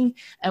doing,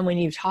 and when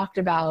you talked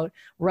about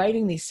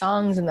writing these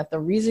songs, and that the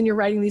reason you're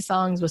writing these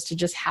songs was to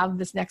just have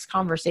this next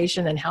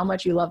conversation, and how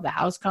much you love the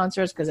house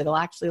concerts because it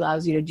actually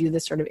allows you to do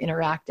this sort of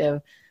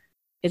interactive,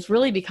 it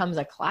really becomes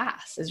a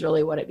class is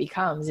really what it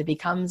becomes. It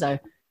becomes an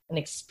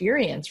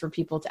experience for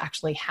people to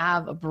actually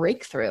have a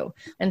breakthrough.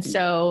 And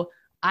so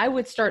I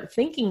would start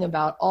thinking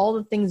about all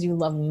the things you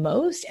love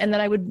most, and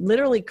then I would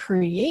literally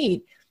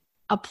create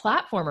a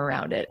platform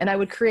around it. And I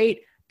would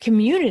create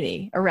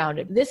community around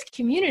it. This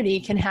community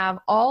can have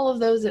all of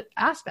those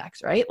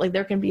aspects, right? Like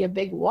there can be a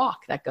big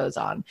walk that goes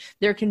on.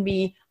 There can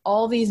be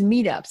all these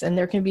meetups, and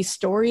there can be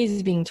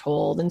stories being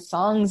told and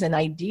songs and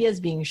ideas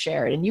being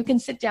shared. And you can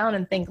sit down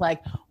and think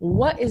like,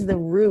 what is the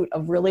root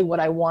of really what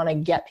I want to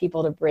get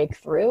people to break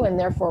through? And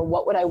therefore,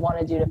 what would I want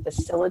to do to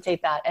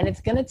facilitate that? And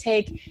it's going to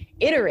take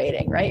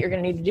iterating, right? You're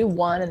going to need to do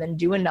one and then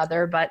do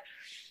another. But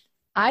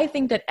I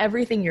think that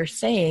everything you're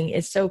saying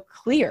is so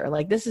clear.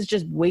 Like this is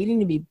just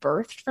waiting to be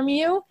birthed from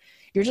you.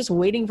 You're just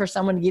waiting for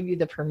someone to give you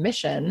the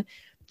permission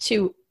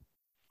to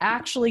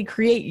actually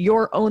create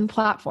your own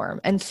platform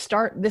and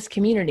start this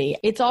community.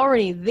 It's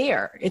already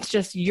there. It's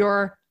just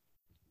you're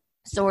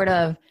sort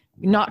of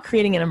not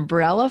creating an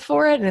umbrella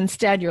for it. And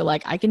instead you're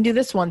like, I can do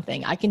this one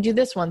thing. I can do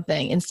this one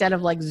thing. Instead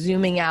of like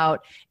zooming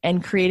out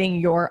and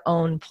creating your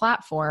own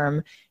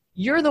platform,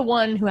 you're the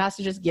one who has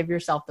to just give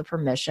yourself the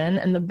permission.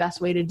 And the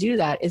best way to do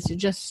that is to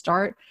just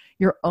start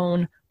your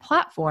own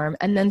platform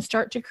and then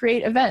start to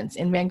create events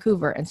in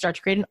Vancouver and start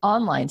to create an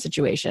online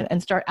situation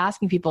and start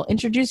asking people,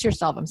 introduce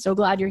yourself. I'm so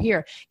glad you're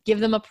here. Give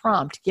them a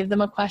prompt, give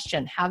them a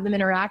question, have them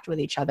interact with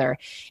each other,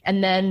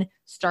 and then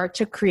start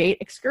to create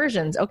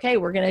excursions. Okay,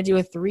 we're going to do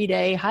a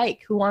 3-day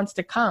hike. Who wants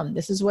to come?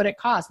 This is what it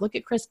costs. Look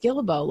at Chris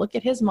Gillibo. Look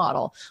at his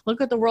model.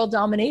 Look at the World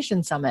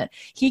Domination Summit.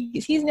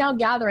 He's now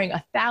gathering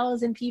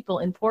 1,000 people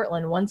in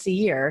Portland once a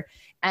year.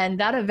 And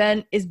that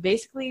event is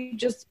basically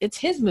just, it's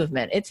his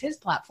movement. It's his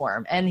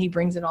platform. And he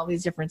brings in all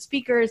these different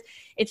speakers.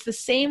 It's the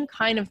same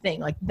kind of thing.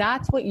 Like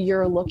that's what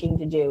you're looking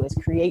to do, is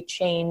create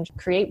change,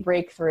 create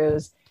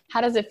breakthroughs.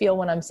 How does it feel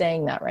when I'm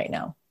saying that right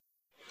now?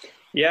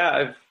 Yeah,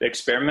 I've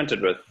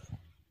experimented with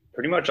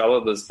pretty much all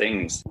of those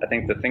things. I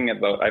think the thing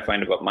I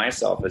find about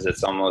myself is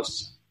it's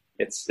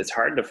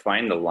hard to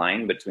find the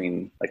line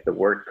between like the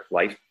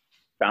work-life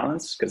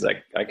balance, because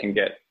I can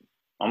get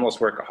almost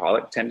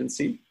workaholic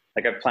tendency.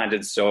 Like I've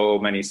planted so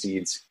many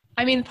seeds.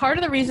 I mean, part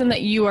of the reason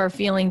that you are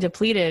feeling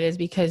depleted is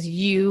because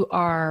you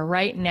are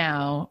right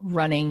now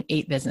running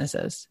 8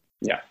 businesses.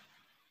 Yeah.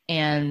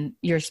 And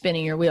you're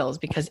spinning your wheels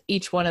because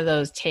each one of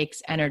those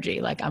takes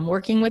energy. Like I'm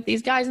working with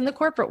these guys in the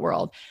corporate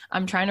world.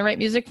 I'm trying to write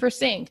music for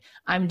Sync.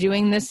 I'm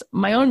doing this,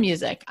 my own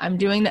music. I'm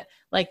doing that.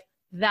 Like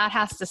that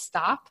has to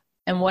stop.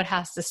 And what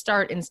has to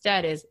start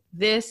instead is,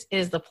 this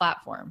is the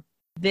platform.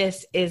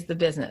 This is the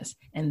business,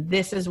 and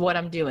this is what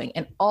I'm doing.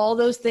 And all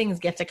those things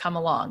get to come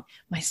along.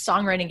 My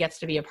songwriting gets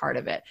to be a part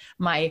of it.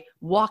 My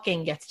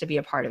walking gets to be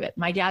a part of it.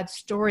 My dad's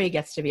story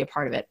gets to be a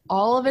part of it.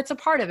 All of it's a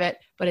part of it,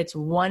 but it's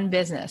one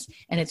business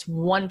and it's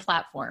one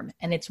platform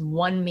and it's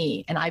one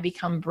me. And I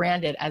become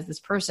branded as this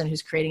person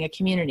who's creating a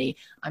community.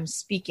 I'm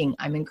speaking,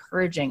 I'm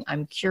encouraging,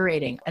 I'm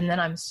curating. And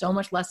then I'm so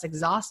much less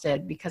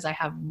exhausted because I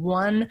have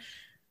one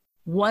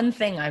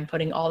thing I'm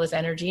putting all this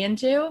energy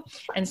into.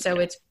 And so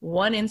it's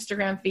one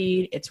Instagram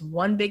feed. It's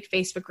one big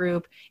Facebook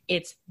group.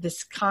 It's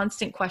this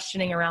constant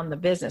questioning around the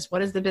business. What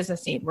does the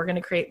business need? We're going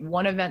to create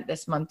one event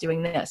this month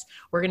doing this.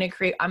 I'm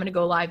going to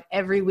go live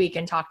every week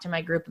and talk to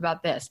my group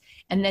about this.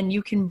 And then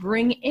you can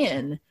bring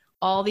in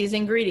all these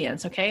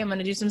ingredients. Okay, I'm going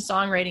to do some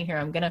songwriting here.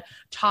 I'm going to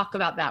talk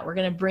about that. We're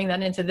going to bring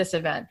that into this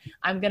event.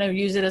 I'm going to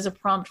use it as a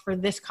prompt for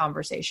this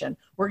conversation.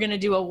 We're going to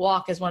do a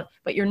walk as one,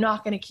 but you're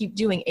not going to keep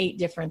doing 8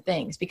 different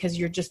things because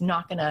you're just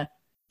not going to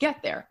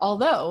get there.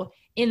 Although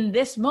in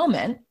this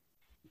moment,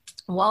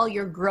 while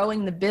you're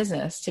growing the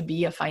business to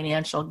be a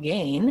financial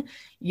gain,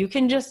 you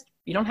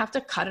don't have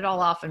to cut it all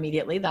off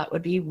immediately. That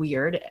would be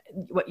weird.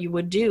 What you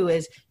would do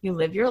is you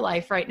live your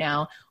life right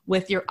now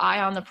with your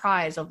eye on the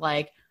prize of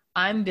like,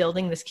 I'm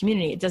building this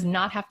community. It does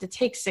not have to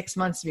take 6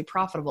 months to be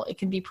profitable. It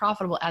can be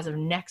profitable as of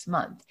next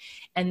month.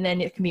 And then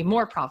it can be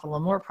more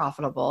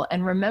profitable.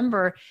 And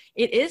remember,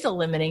 it is a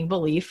limiting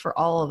belief for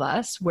all of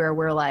us where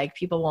we're like,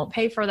 people won't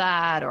pay for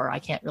that, or I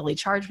can't really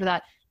charge for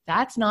that.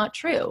 That's not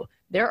true.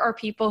 There are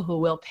people who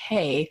will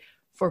pay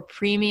for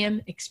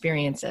premium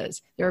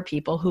experiences. There are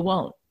people who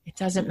won't. It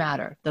doesn't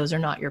matter. Those are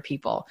not your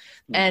people.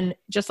 And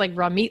just like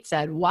Ramit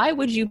said, why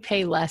would you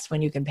pay less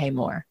when you can pay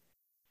more?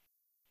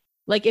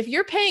 Like if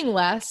you're paying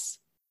less,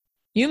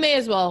 you may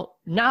as well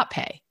not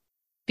pay,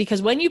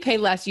 because when you pay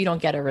less, you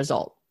don't get a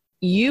result.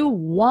 You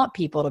want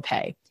people to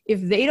pay.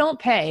 If they don't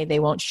pay, they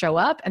won't show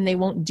up and they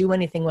won't do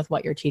anything with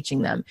what you're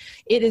teaching them.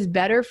 It is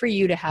better for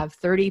you to have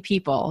 30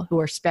 people who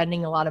are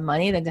spending a lot of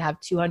money than to have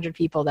 200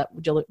 people that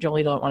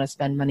generally don't want to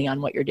spend money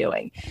on what you're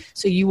doing.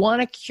 So you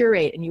want to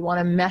curate and you want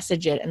to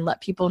message it and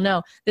let people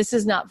know this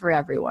is not for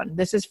everyone.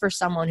 This is for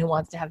someone who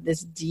wants to have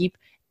this deep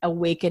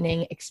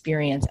awakening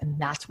experience. And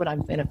that's what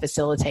I'm going to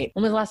facilitate.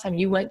 When was the last time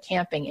you went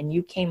camping and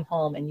you came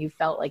home and you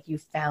felt like you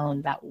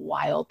found that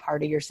wild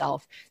part of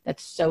yourself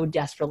that so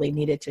desperately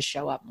needed to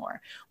show up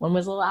more? When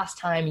was the last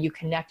time you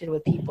connected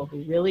with people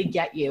who really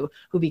get you,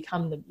 who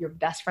become your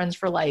best friends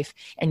for life,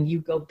 and you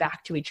go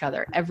back to each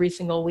other every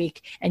single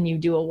week and you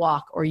do a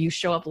walk, or you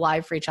show up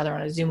live for each other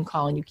on a Zoom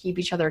call and you keep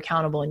each other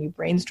accountable and you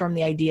brainstorm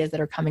the ideas that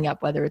are coming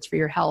up, whether it's for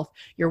your health,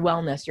 your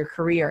wellness, your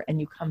career,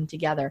 and you come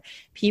together?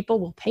 People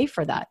will pay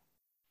for that.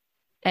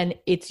 And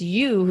it's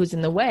you who's in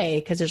the way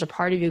because there's a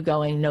part of you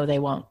going, no, they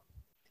won't.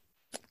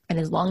 And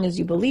as long as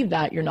you believe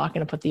that, you're not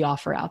going to put the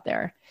offer out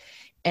there.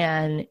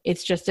 And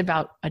it's just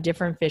about a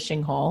different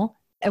fishing hole.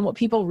 And what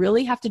people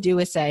really have to do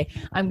is say,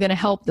 I'm going to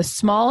help the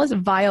smallest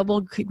viable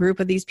group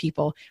of these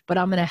people, but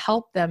I'm going to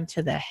help them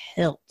to the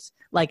hilt.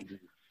 Like,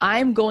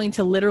 I'm going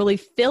to literally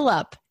fill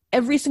up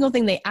every single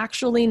thing they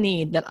actually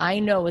need that I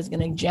know is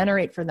going to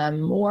generate for them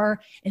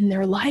more in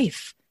their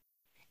life.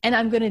 And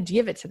I'm going to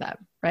give it to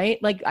them,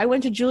 right? Like, I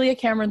went to Julia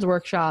Cameron's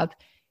workshop.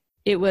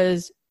 It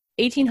was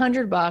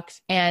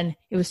 $1,800 and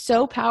it was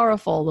so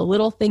powerful, the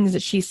little things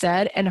that she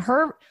said, and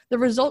the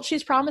result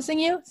she's promising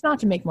you, it's not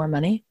to make more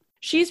money.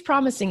 She's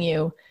promising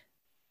you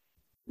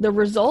the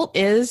result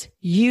is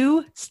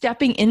you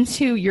stepping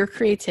into your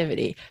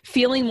creativity,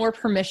 feeling more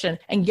permission,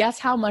 and guess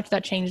how much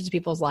that changes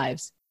people's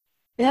lives?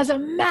 It has a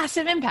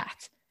massive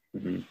impact.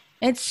 Mm-hmm.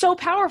 And it's so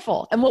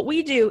powerful. And what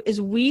we do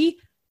is we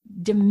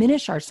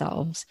diminish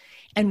ourselves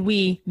and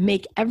we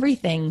make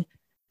everything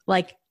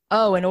like,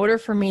 oh, in order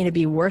for me to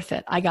be worth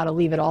it, I got to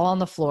leave it all on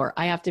the floor.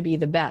 I have to be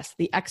the best,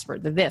 the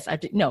expert, the this.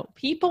 No,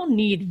 people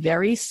need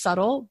very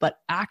subtle but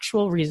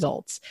actual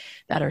results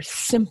that are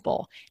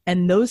simple.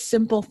 And those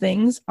simple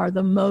things are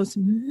the most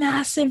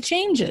massive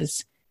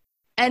changes.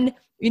 And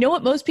you know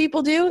what most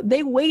people do?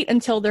 They wait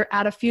until they're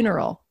at a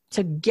funeral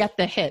to get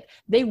the hit.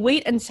 They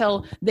wait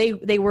until they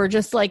were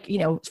just like,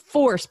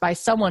 forced by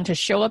someone to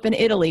show up in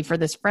Italy for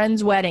this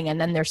friend's wedding.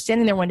 And then they're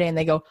standing there one day and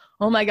they go,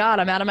 oh my God,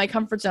 I'm out of my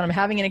comfort zone. I'm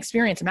having an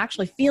experience. I'm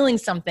actually feeling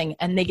something.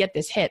 And they get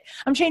this hit.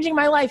 I'm changing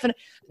my life. And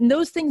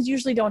those things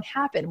usually don't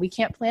happen. We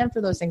can't plan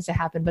for those things to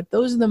happen. But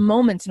those are the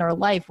moments in our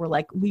life where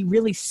like we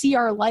really see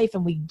our life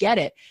and we get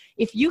it.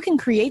 If you can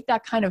create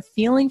that kind of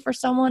feeling for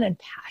someone and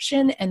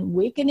passion and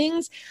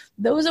awakenings,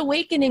 those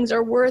awakenings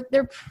are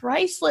they're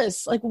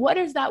priceless. Like, what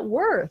is that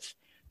worth?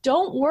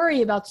 Don't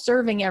worry about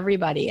serving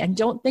everybody, and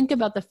don't think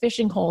about the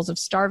fishing holes of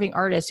starving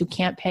artists who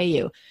can't pay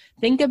you.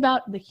 Think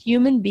about the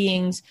human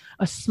beings,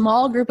 a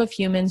small group of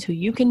humans who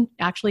you can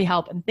actually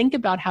help, and think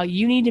about how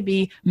you need to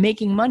be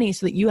making money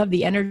so that you have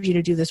the energy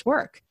to do this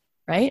work,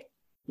 right?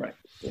 Right.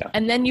 Yeah.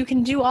 And then you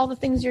can do all the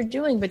things you're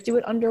doing, but do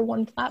it under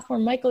one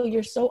platform. Michael,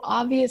 you're so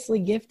obviously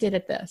gifted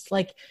at this.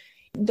 Like,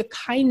 the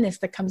kindness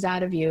that comes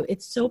out of you,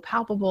 it's so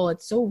palpable,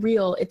 it's so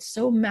real, it's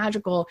so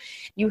magical.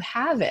 You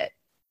have it.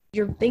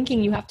 You're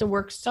thinking you have to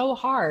work so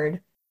hard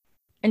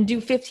and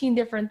do 15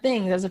 different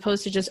things as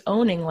opposed to just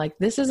owning like,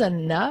 this is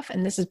enough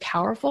and this is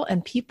powerful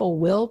and people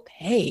will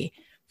pay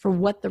for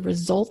what the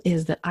result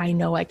is that I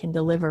know I can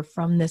deliver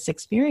from this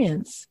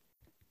experience.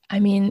 I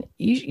mean,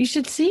 you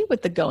should see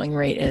what the going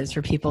rate is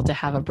for people to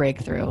have a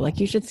breakthrough. Like,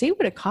 you should see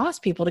what it costs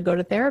people to go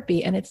to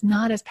therapy, and it's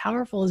not as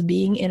powerful as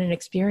being in an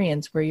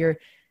experience where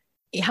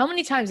how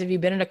many times have you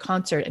been at a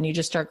concert and you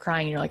just start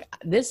crying and you're like,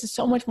 this is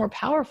so much more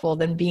powerful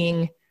than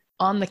being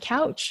on the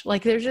couch.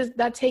 Like,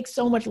 that takes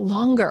so much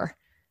longer.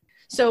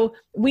 So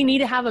we need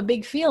to have a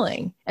big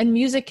feeling, and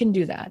music can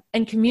do that,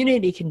 and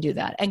community can do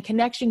that, and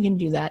connection can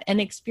do that, and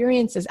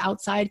experiences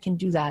outside can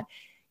do that.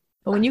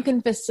 But when you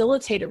can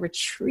facilitate a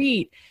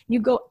retreat, you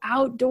go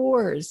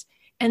outdoors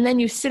and then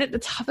you sit at the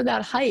top of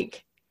that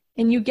hike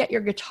and you get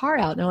your guitar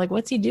out and they're like,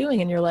 what's he doing?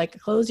 And you're like,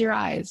 close your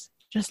eyes.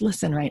 Just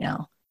listen right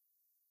now.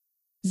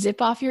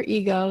 Zip off your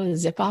ego,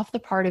 zip off the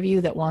part of you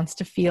that wants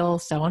to feel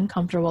so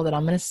uncomfortable that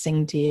I'm going to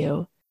sing to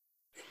you.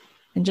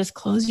 And just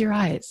close your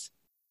eyes.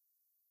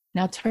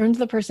 Now turn to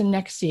the person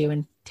next to you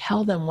and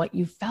tell them what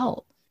you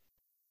felt.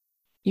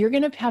 You're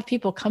going to have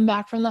people come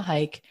back from the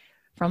hike,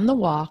 from the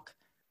walk,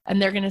 and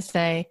they're going to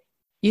say,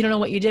 you don't know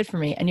what you did for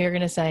me. And you're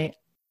going to say,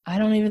 I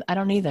don't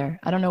either.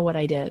 I don't know what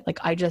I did. Like,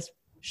 I just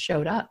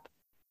showed up.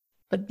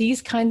 But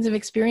these kinds of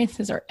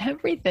experiences are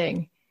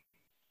everything.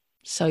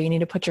 So you need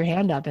to put your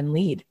hand up and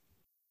lead.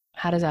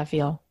 How does that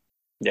feel?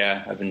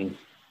 Yeah, I've been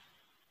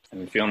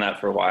feeling that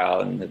for a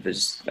while, and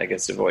just, I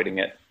guess, avoiding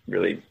it,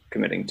 really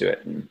committing to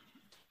it and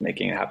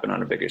making it happen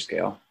on a bigger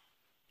scale.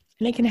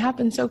 And it can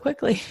happen so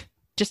quickly.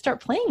 Just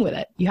start playing with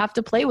it. You have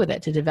to play with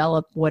it to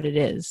develop what it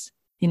is.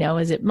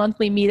 Is it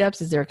monthly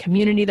meetups? Is there a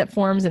community that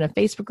forms in a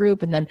Facebook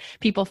group, and then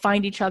people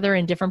find each other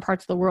in different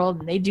parts of the world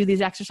and they do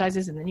these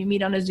exercises, and then you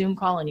meet on a Zoom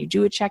call and you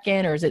do a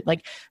check-in? Or is it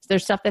like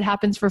there's stuff that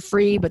happens for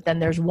free, but then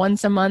there's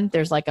once a month,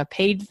 there's like a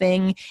paid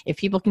thing if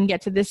people can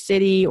get to this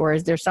city? Or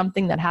is there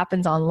something that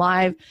happens on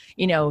live,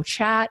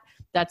 chat?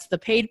 That's the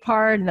paid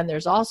part. And then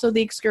there's also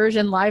the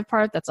excursion live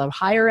part. That's a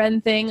higher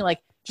end thing. Like,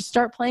 just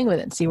start playing with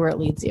it and see where it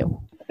leads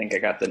you. I think I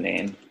got the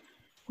name.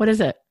 What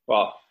is it? Well,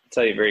 I'll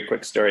tell you a very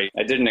quick story.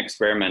 I did an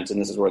experiment, and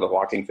this is where the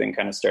walking thing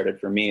kind of started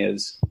for me.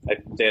 Is I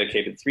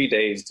dedicated 3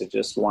 days to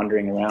just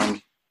wandering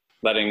around,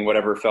 letting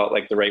whatever felt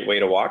like the right way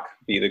to walk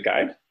be the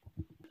guide.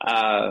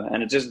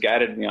 And it just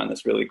guided me on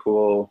this really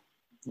cool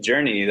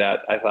journey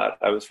that I thought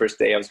first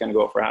day I was going to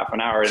go for half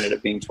an hour, ended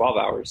up being 12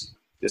 hours.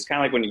 It's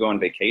kind of like when you go on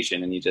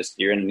vacation and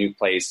you're in a new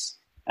place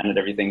and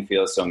everything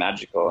feels so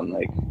magical. And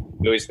like,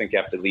 you always think you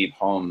have to leave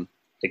home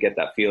to get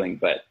that feeling,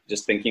 but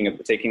just thinking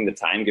of taking the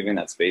time, giving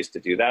that space to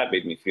do that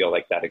made me feel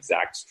like that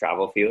exact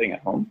travel feeling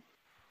at home.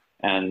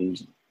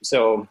 And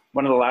so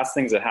one of the last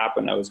things that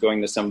happened, I was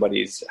going to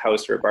somebody's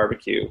house for a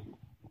barbecue,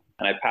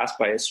 and I passed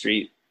by a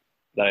street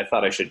that I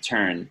thought I should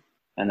turn.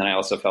 And then I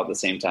also felt at the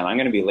same time, I'm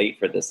going to be late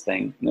for this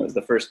thing. And it was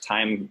the first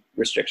time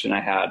restriction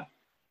I had.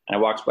 And I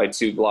walked by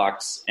 2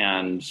 blocks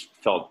and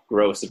felt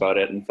gross about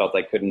it and felt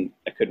I couldn't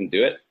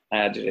do it.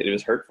 It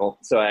was hurtful.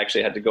 So I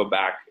actually had to go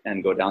back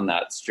and go down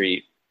that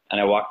street. And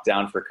I walked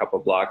down for a couple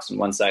of blocks, and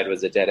one side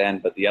was a dead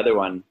end, but the other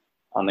one,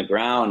 on the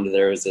ground,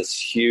 there was this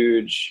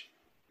huge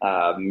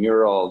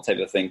mural type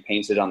of thing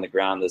painted on the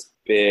ground, this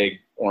big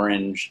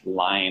orange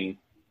line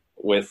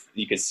with,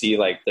 you could see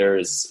like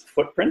there's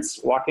footprints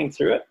walking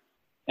through it.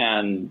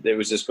 And it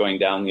was just going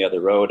down the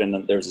other road. And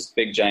then there's this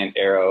big giant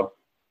arrow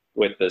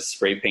with this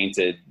spray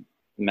painted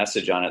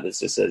message on it that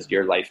just says,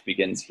 "Your life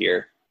begins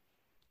here."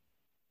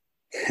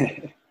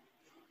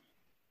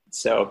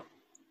 So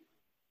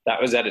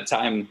that was at a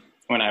time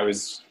when I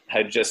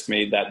had just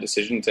made that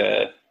decision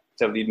to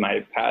leave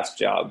my past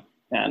job,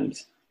 and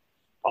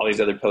all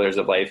these other pillars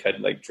of life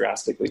had like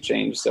drastically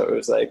changed. So it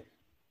was like,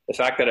 the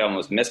fact that I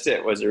almost missed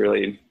it was a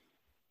really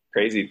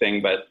crazy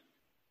thing. But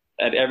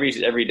at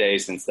every day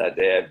since that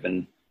day, I've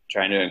been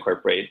trying to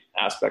incorporate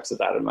aspects of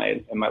that in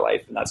my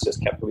life, and that's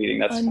just kept leading.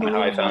 That's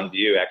how I found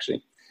you,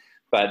 actually.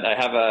 But I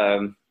have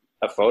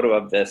a photo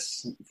of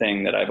this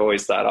thing that I've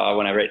always thought, oh,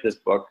 when I write this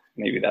book,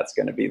 maybe that's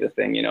going to be the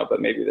thing, but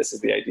maybe this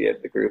is the idea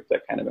of the group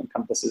that kind of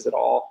encompasses it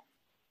all.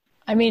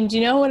 I mean, do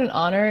you know what an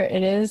honor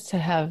it is to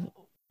have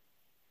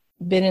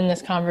been in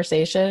this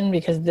conversation?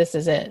 Because this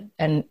is it,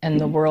 and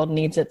the world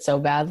needs it so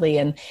badly.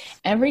 And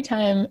every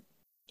time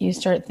you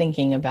start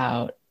thinking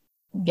about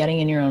getting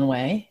in your own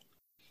way,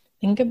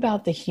 think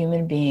about the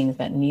human beings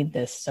that need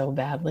this so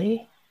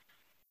badly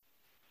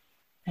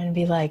and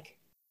be like,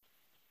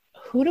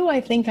 who do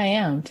I think I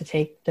am to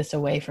take this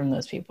away from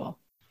those people?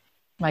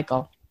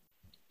 Michael,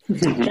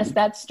 just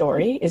that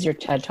story is your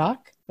TED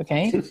Talk,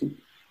 okay?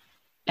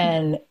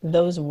 And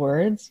those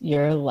words,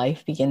 "your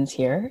life begins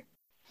here,"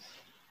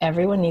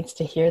 everyone needs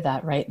to hear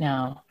that right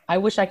now. I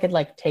wish I could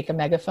like take a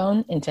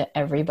megaphone into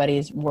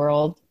everybody's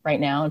world right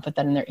now and put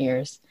that in their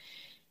ears.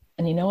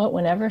 And you know what?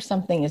 Whenever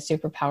something is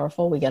super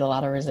powerful, we get a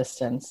lot of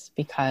resistance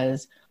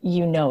because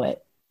you know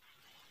it.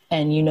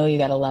 And you know you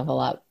got to level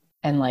up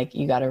and like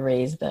you got to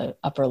raise the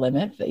upper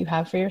limit that you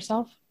have for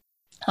yourself.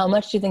 How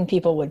much do you think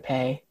people would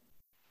pay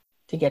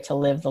to get to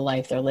live the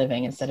life they're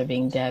living instead of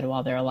being dead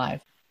while they're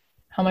alive?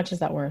 How much is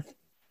that worth?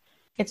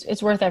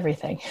 It's worth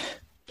everything.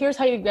 Here's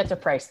how you get to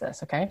price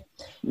this, okay?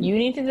 You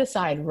need to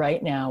decide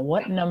right now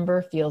what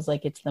number feels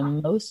like it's the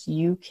most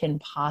you can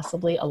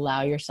possibly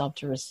allow yourself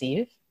to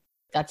receive.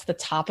 That's the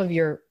top of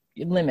your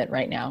limit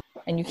right now.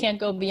 And you can't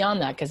go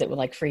beyond that because it would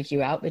like freak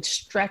you out. But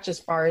stretch as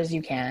far as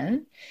you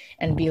can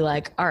and be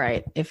like, all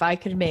right, if I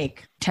could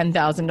make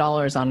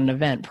 $10,000 on an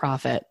event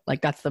profit,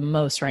 like that's the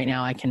most right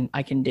now I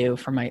can do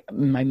for my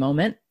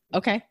moment.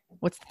 Okay.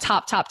 What's the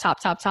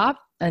top?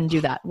 And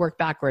do that. Work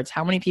backwards.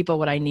 How many people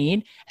would I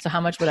need? So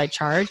how much would I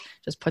charge?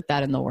 Just put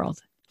that in the world.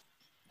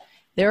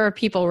 There are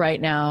people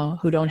right now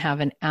who don't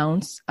have an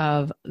ounce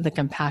of the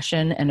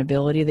compassion and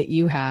ability that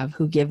you have,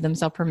 who give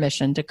themselves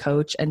permission to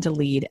coach and to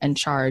lead and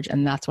charge.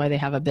 And that's why they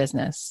have a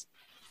business.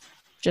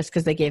 Just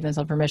because they gave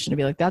themselves permission to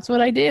be like, that's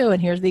what I do.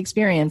 And here's the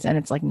experience. And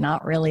it's like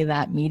not really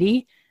that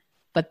meaty,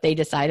 but they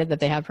decided that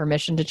they have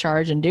permission to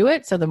charge and do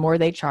it. So the more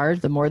they charge,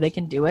 the more they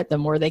can do it, the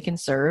more they can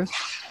serve.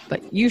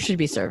 But you should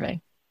be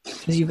serving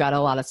because you've got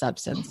a lot of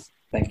substance.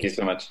 Thank you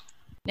so much.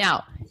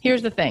 Now,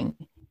 here's the thing.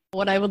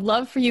 What I would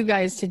love for you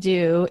guys to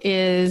do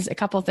is a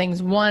couple of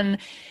things. One,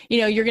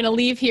 you're going to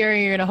leave here.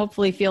 You're going to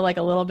hopefully feel like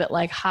a little bit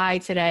like high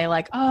today,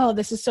 like, oh,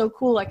 this is so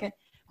cool.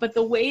 But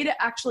the way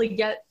to actually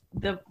get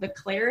the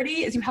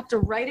clarity is you have to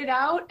write it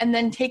out and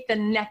then take the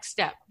next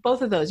step.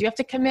 Both of those. You have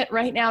to commit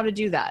right now to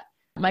do that.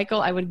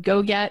 Michael, I would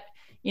go get,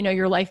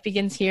 your life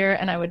begins here,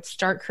 and I would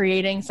start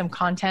creating some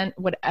content,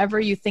 whatever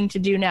you think to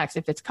do next.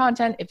 If it's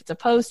content, if it's a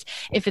post,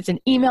 if it's an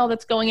email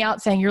that's going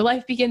out saying your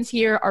life begins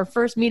here, our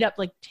first meetup,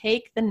 like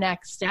take the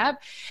next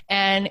step.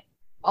 And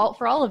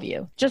for all of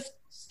you, just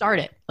start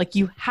it. Like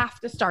you have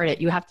to start it.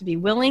 You have to be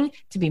willing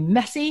to be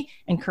messy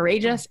and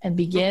courageous and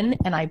begin.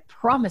 And I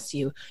promise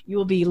you, you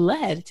will be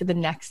led to the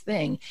next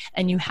thing.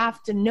 And you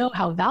have to know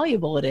how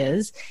valuable it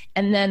is.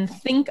 And then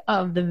think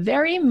of the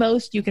very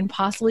most you can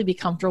possibly be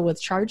comfortable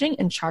with charging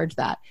and charge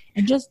that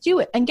and just do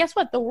it. And guess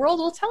what? The world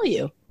will tell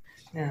you,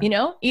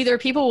 either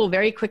people will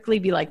very quickly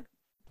be like,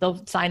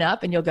 they'll sign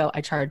up and you'll go,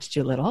 I charge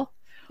too little.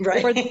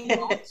 Right. Or they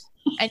won't.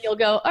 And you'll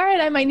go, all right,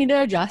 I might need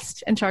to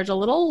adjust and charge a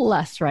little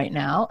less right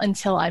now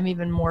until I'm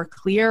even more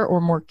clear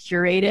or more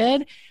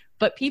curated.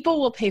 But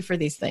people will pay for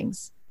these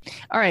things.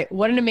 All right.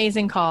 What an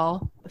amazing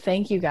call.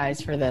 Thank you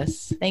guys for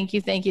this. Thank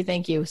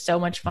you. So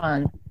much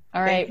fun.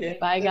 All right.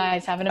 Bye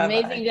guys. Have an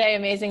amazing day,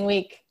 amazing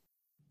week.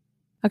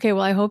 Okay.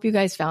 Well, I hope you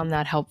guys found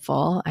that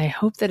helpful. I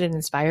hope that it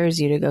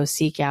inspires you to go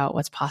seek out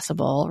what's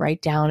possible.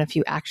 Write down a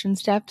few action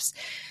steps.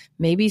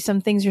 Maybe some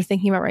things you're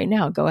thinking about right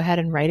now, go ahead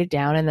and write it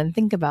down and then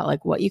think about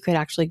like what you could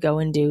actually go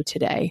and do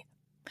today.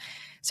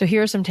 So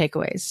here are some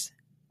takeaways.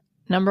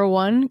 Number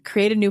 1,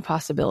 create a new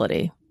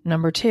possibility.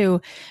 Number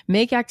 2,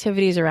 make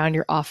activities around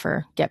your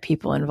offer, get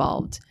people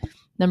involved.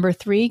 Number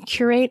 3,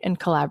 curate and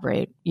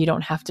collaborate. You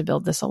don't have to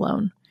build this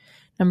alone.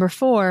 Number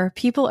 4,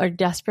 people are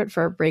desperate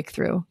for a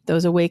breakthrough.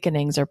 Those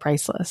awakenings are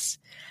priceless.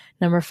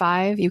 Number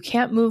 5, you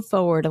can't move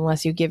forward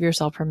unless you give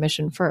yourself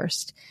permission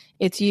first.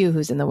 It's you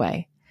who's in the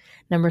way.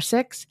 Number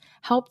 6,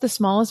 help the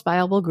smallest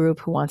viable group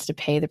who wants to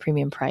pay the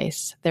premium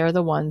price. They're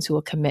the ones who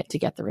will commit to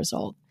get the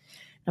result.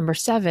 Number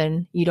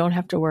 7, you don't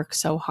have to work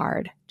so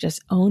hard.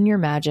 Just own your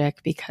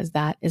magic because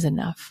that is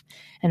enough.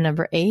 And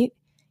number 8,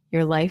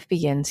 your life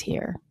begins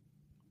here.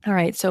 All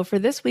right. So for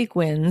this week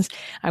wins,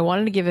 I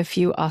wanted to give a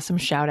few awesome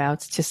shout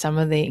outs to some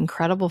of the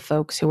incredible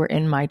folks who were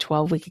in my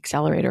 12-week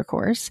accelerator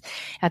course.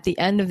 At the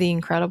end of the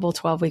incredible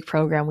 12-week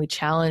program, we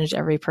challenged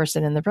every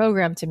person in the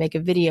program to make a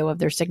video of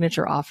their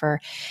signature offer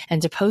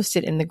and to post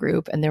it in the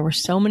group. And there were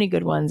so many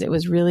good ones. It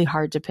was really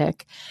hard to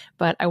pick,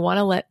 but I want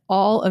to let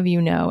all of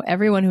you know,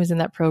 everyone who's in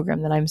that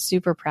program, that I'm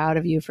super proud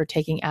of you for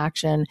taking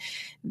action.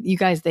 You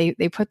guys, they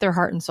put their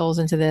heart and souls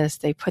into this.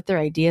 They put their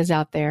ideas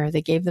out there.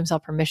 They gave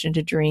themselves permission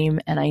to dream.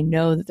 And I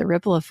know that the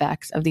ripple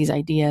effects of these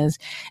ideas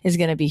is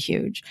going to be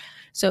huge.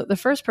 So the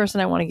first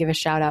person I want to give a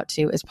shout out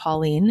to is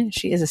Pauline.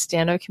 She is a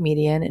stand-up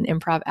comedian, an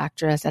improv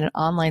actress, and an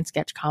online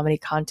sketch comedy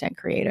content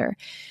creator.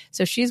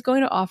 So she's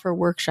going to offer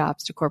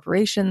workshops to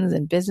corporations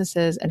and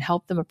businesses and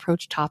help them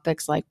approach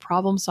topics like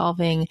problem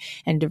solving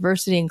and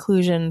diversity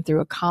inclusion through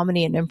a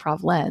comedy and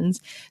improv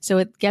lens. So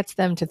it gets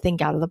them to think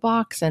out of the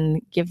box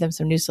and give them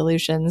some new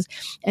solutions.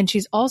 And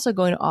she's also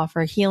going to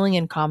offer healing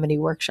and comedy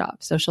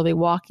workshops. So she'll be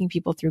walking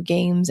people through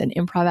games and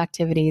improv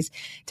activities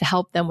to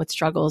help them with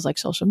struggles like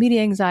social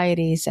media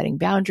anxiety, setting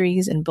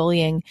boundaries, and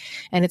bullying.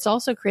 And it's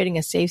also creating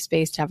a safe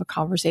space to have a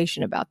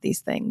conversation about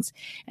these things.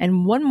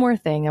 And one more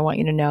thing I want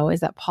you to know is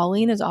that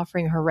Pauline is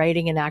offering her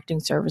writing and acting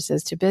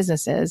services to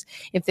businesses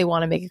if they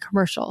want to make a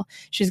commercial.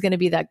 She's going to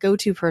be that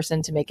go-to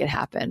person to make it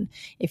happen.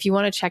 If you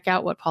want to check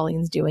out what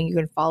Pauline's doing, you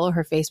can follow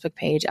her Facebook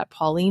page at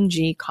Pauline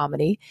G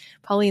Comedy.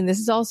 Pauline, this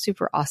is all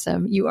super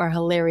awesome. You are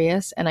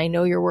hilarious, and I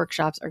know your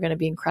workshops are going to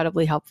be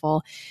incredibly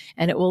helpful,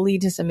 and it will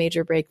lead to some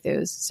major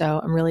breakthroughs. So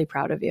I'm really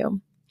proud of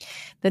you.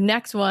 The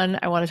next one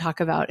I want to talk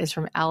about is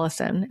from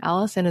Allison.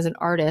 Allison is an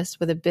artist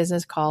with a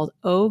business called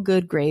Oh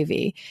Good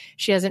Gravy.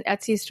 She has an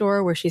Etsy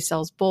store where she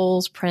sells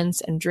bowls,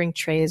 prints, and drink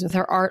trays with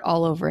her art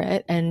all over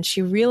it. And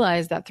she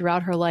realized that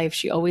throughout her life,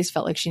 she always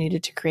felt like she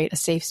needed to create a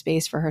safe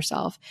space for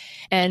herself.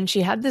 And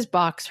she had this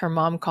box her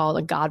mom called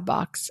a God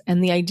box.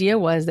 And the idea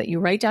was that you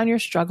write down your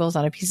struggles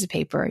on a piece of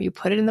paper, you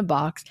put it in the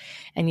box,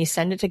 and you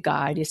send it to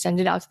God. You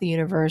send it out to the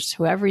universe,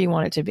 whoever you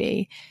want it to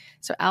be.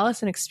 So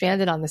Allison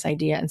expanded on this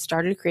idea and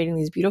started creating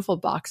these beautiful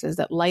boxes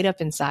that light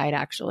up inside,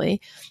 actually.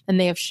 And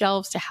they have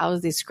shelves to house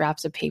these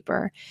scraps of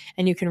paper.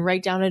 And you can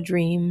write down a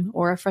dream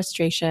or a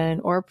frustration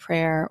or a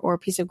prayer or a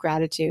piece of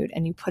gratitude,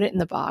 and you put it in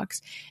the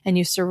box and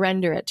you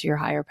surrender it to your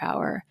higher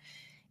power.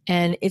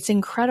 And it's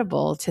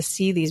incredible to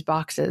see these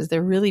boxes.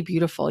 They're really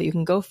beautiful. You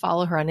can go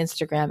follow her on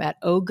Instagram at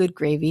Oh Good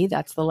Gravy.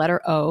 That's the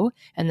letter O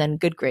and then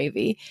Good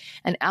Gravy.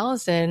 And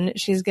Allison,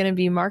 she's going to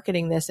be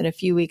marketing this in a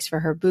few weeks for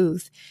her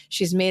booth.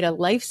 She's made a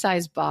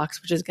life-size box,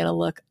 which is going to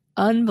look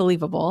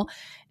unbelievable.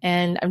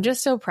 And I'm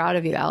just so proud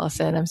of you,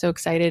 Allison. I'm so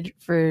excited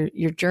for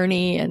your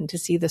journey and to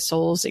see the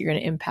souls that you're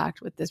going to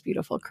impact with this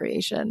beautiful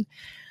creation.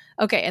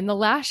 Okay, and the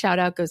last shout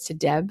out goes to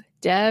Deb.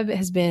 Deb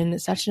has been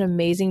such an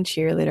amazing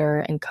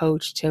cheerleader and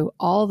coach to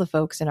all the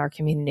folks in our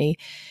community.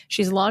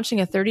 She's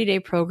launching a 30-day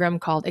program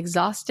called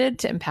Exhausted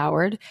to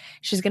Empowered.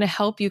 She's going to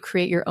help you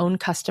create your own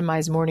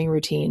customized morning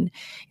routine.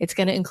 It's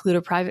going to include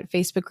a private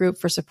Facebook group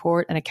for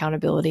support and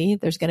accountability.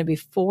 There's going to be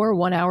 4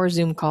 one-hour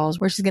Zoom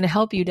calls where she's going to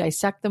help you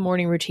dissect the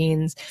morning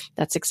routines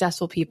that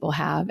successful people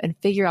have and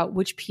figure out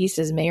which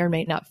pieces may or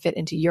may not fit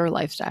into your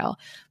lifestyle.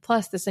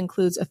 Plus, this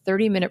includes a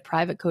 30-minute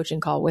private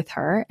coaching call with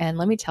her. And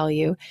let me tell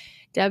you,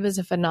 Deb is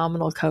a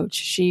phenomenal coach.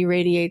 She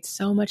radiates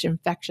so much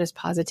infectious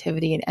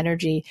positivity and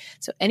energy.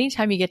 So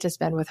anytime you get to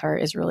spend with her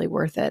is really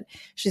worth it.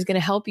 She's going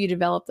to help you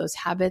develop those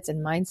habits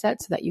and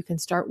mindsets so that you can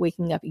start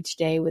waking up each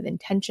day with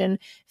intention,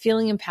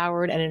 feeling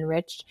empowered and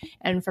enriched.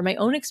 And from my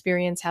own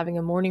experience, having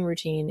a morning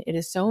routine, it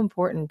is so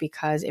important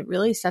because it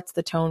really sets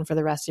the tone for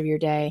the rest of your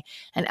day.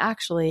 And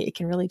actually, it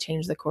can really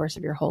change the course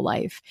of your whole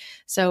life.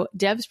 So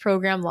Deb's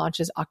program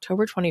launches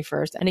October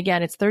 21st. And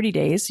again, it's 30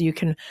 days. So you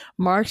can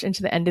march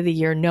into the end of the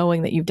year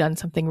knowing that you've done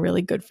something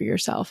really good for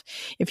yourself.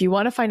 If you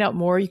want to find out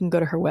more, you can go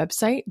to her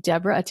website,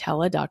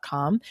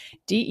 deborahAtella.com,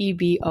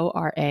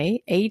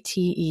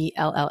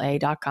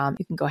 DeborahAtella.com.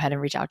 You can go ahead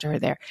and reach out to her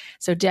there.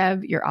 So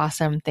Deb, you're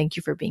awesome. Thank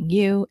you for being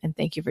you, and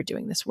thank you for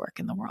doing this work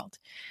in the world.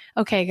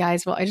 Okay,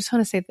 guys. Well, I just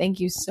want to say thank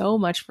you so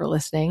much for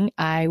listening.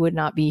 I would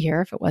not be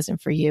here if it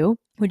wasn't for you.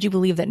 Would you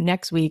believe that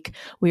next week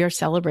we are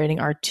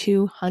celebrating our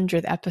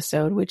 200th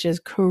episode, which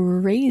is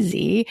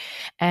crazy.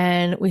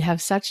 And we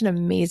have such an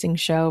amazing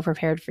show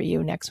prepared for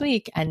you next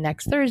week. And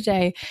next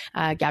Thursday,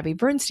 Gabby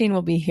Bernstein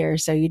will be here.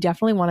 So you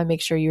definitely want to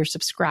make sure you're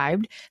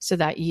subscribed so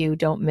that you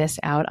don't miss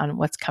out on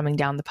what's coming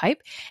down the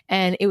pipe.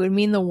 And it would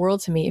mean the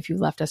world to me if you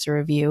left us a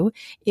review.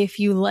 If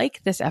you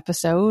like this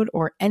episode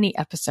or any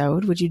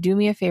episode, would you do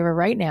me a favor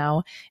right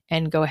now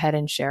and go ahead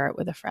and share it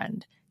with a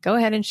friend? go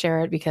ahead and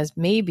share it, because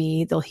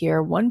maybe they'll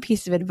hear one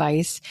piece of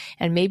advice,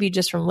 and maybe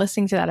just from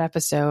listening to that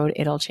episode,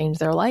 it'll change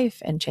their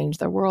life and change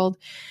their world.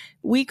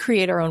 We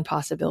create our own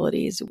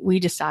possibilities. We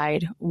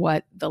decide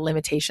what the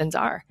limitations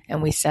are,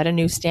 and we set a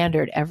new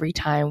standard every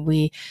time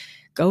we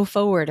go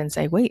forward and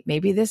say, wait,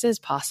 maybe this is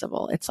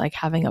possible. It's like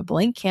having a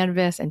blank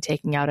canvas and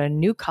taking out a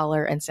new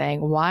color and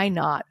saying, why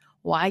not?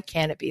 Why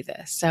can't it be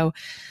this? So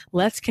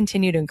let's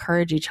continue to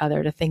encourage each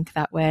other to think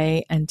that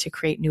way and to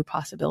create new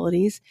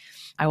possibilities.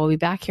 I will be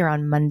back here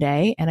on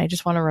Monday, and I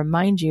just want to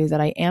remind you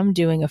that I am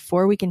doing a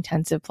 4-week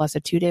intensive plus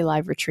a 2-day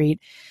live retreat.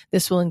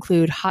 This will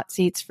include hot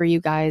seats for you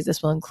guys.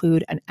 This will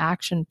include an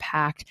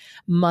action-packed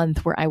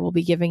month where I will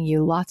be giving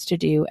you lots to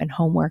do and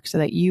homework so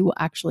that you will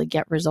actually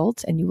get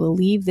results, and you will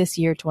leave this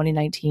year,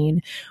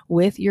 2019,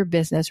 with your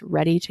business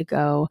ready to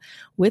go,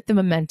 with the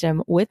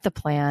momentum, with the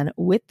plan,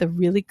 with the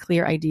really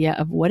clear idea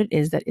of what it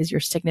is that is your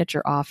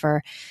signature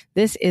offer.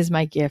 This is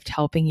my gift,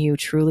 helping you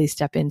truly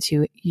step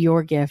into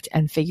your gift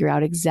and figure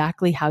out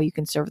exactly how you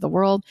can serve the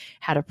world,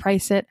 how to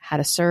price it, how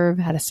to serve,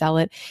 how to sell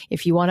it.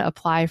 If you want to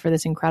apply for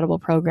this incredible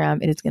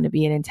program, it is going to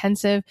be an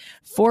intensive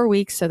 4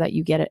 weeks so that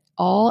you get it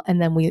all.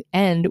 And then we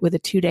end with a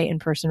 2-day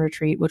in-person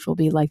retreat, which will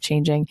be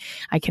life-changing.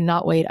 I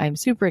cannot wait. I'm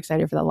super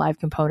excited for the live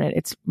component.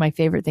 It's my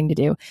favorite thing to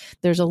do.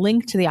 There's a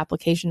link to the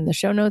application in the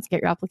show notes.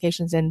 Get your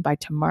applications in by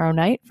tomorrow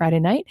night, Friday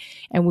night,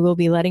 and we will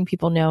be letting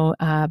people know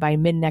by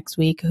mid next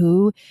week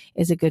who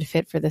is a good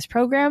fit for this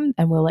program.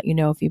 And we'll let you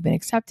know if you've been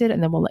accepted,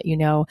 and then we'll let you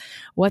know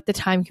what the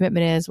time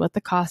commitment is, what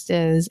the cost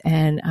is,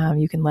 and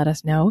you can let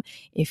us know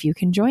if you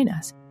can join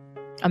us.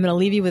 I'm going to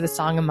leave you with a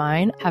song of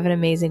mine. Have an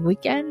amazing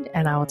weekend,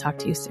 and I will talk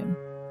to you soon.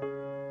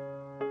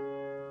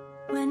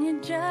 When you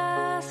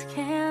just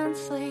can't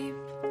sleep,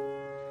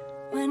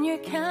 when you're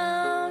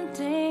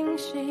counting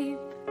sheep,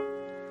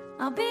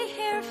 I'll be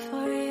here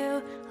for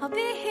you, I'll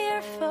be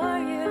here for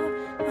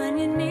you. When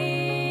you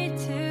need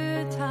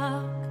to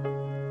talk,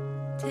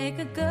 take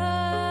a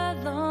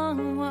good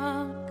long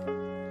walk,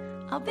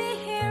 I'll be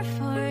here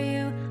for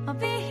you, I'll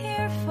be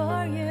here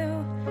for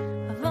you.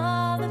 Of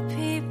all the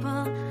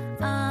people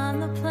on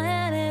the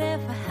planet,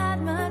 if I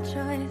had my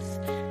choice,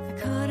 I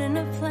couldn't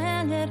have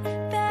planned it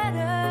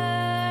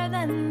better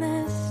than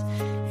this.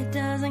 It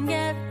doesn't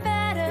get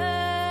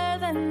better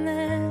than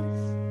this.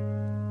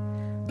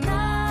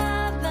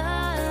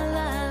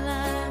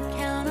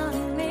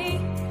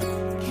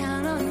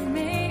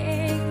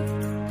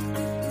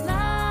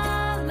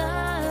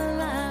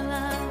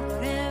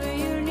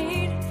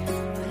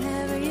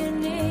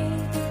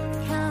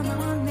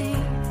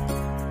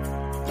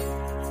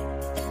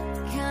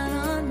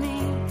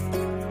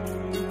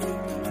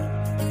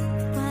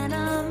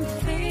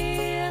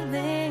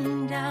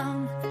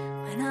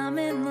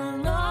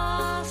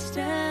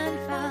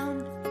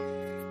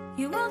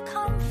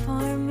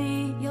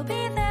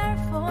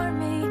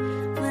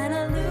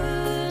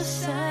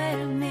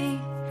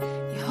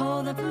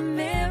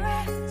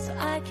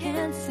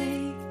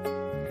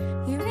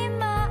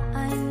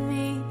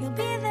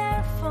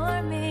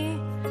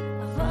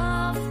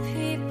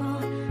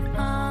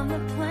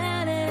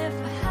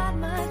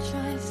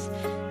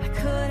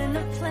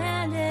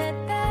 Planned it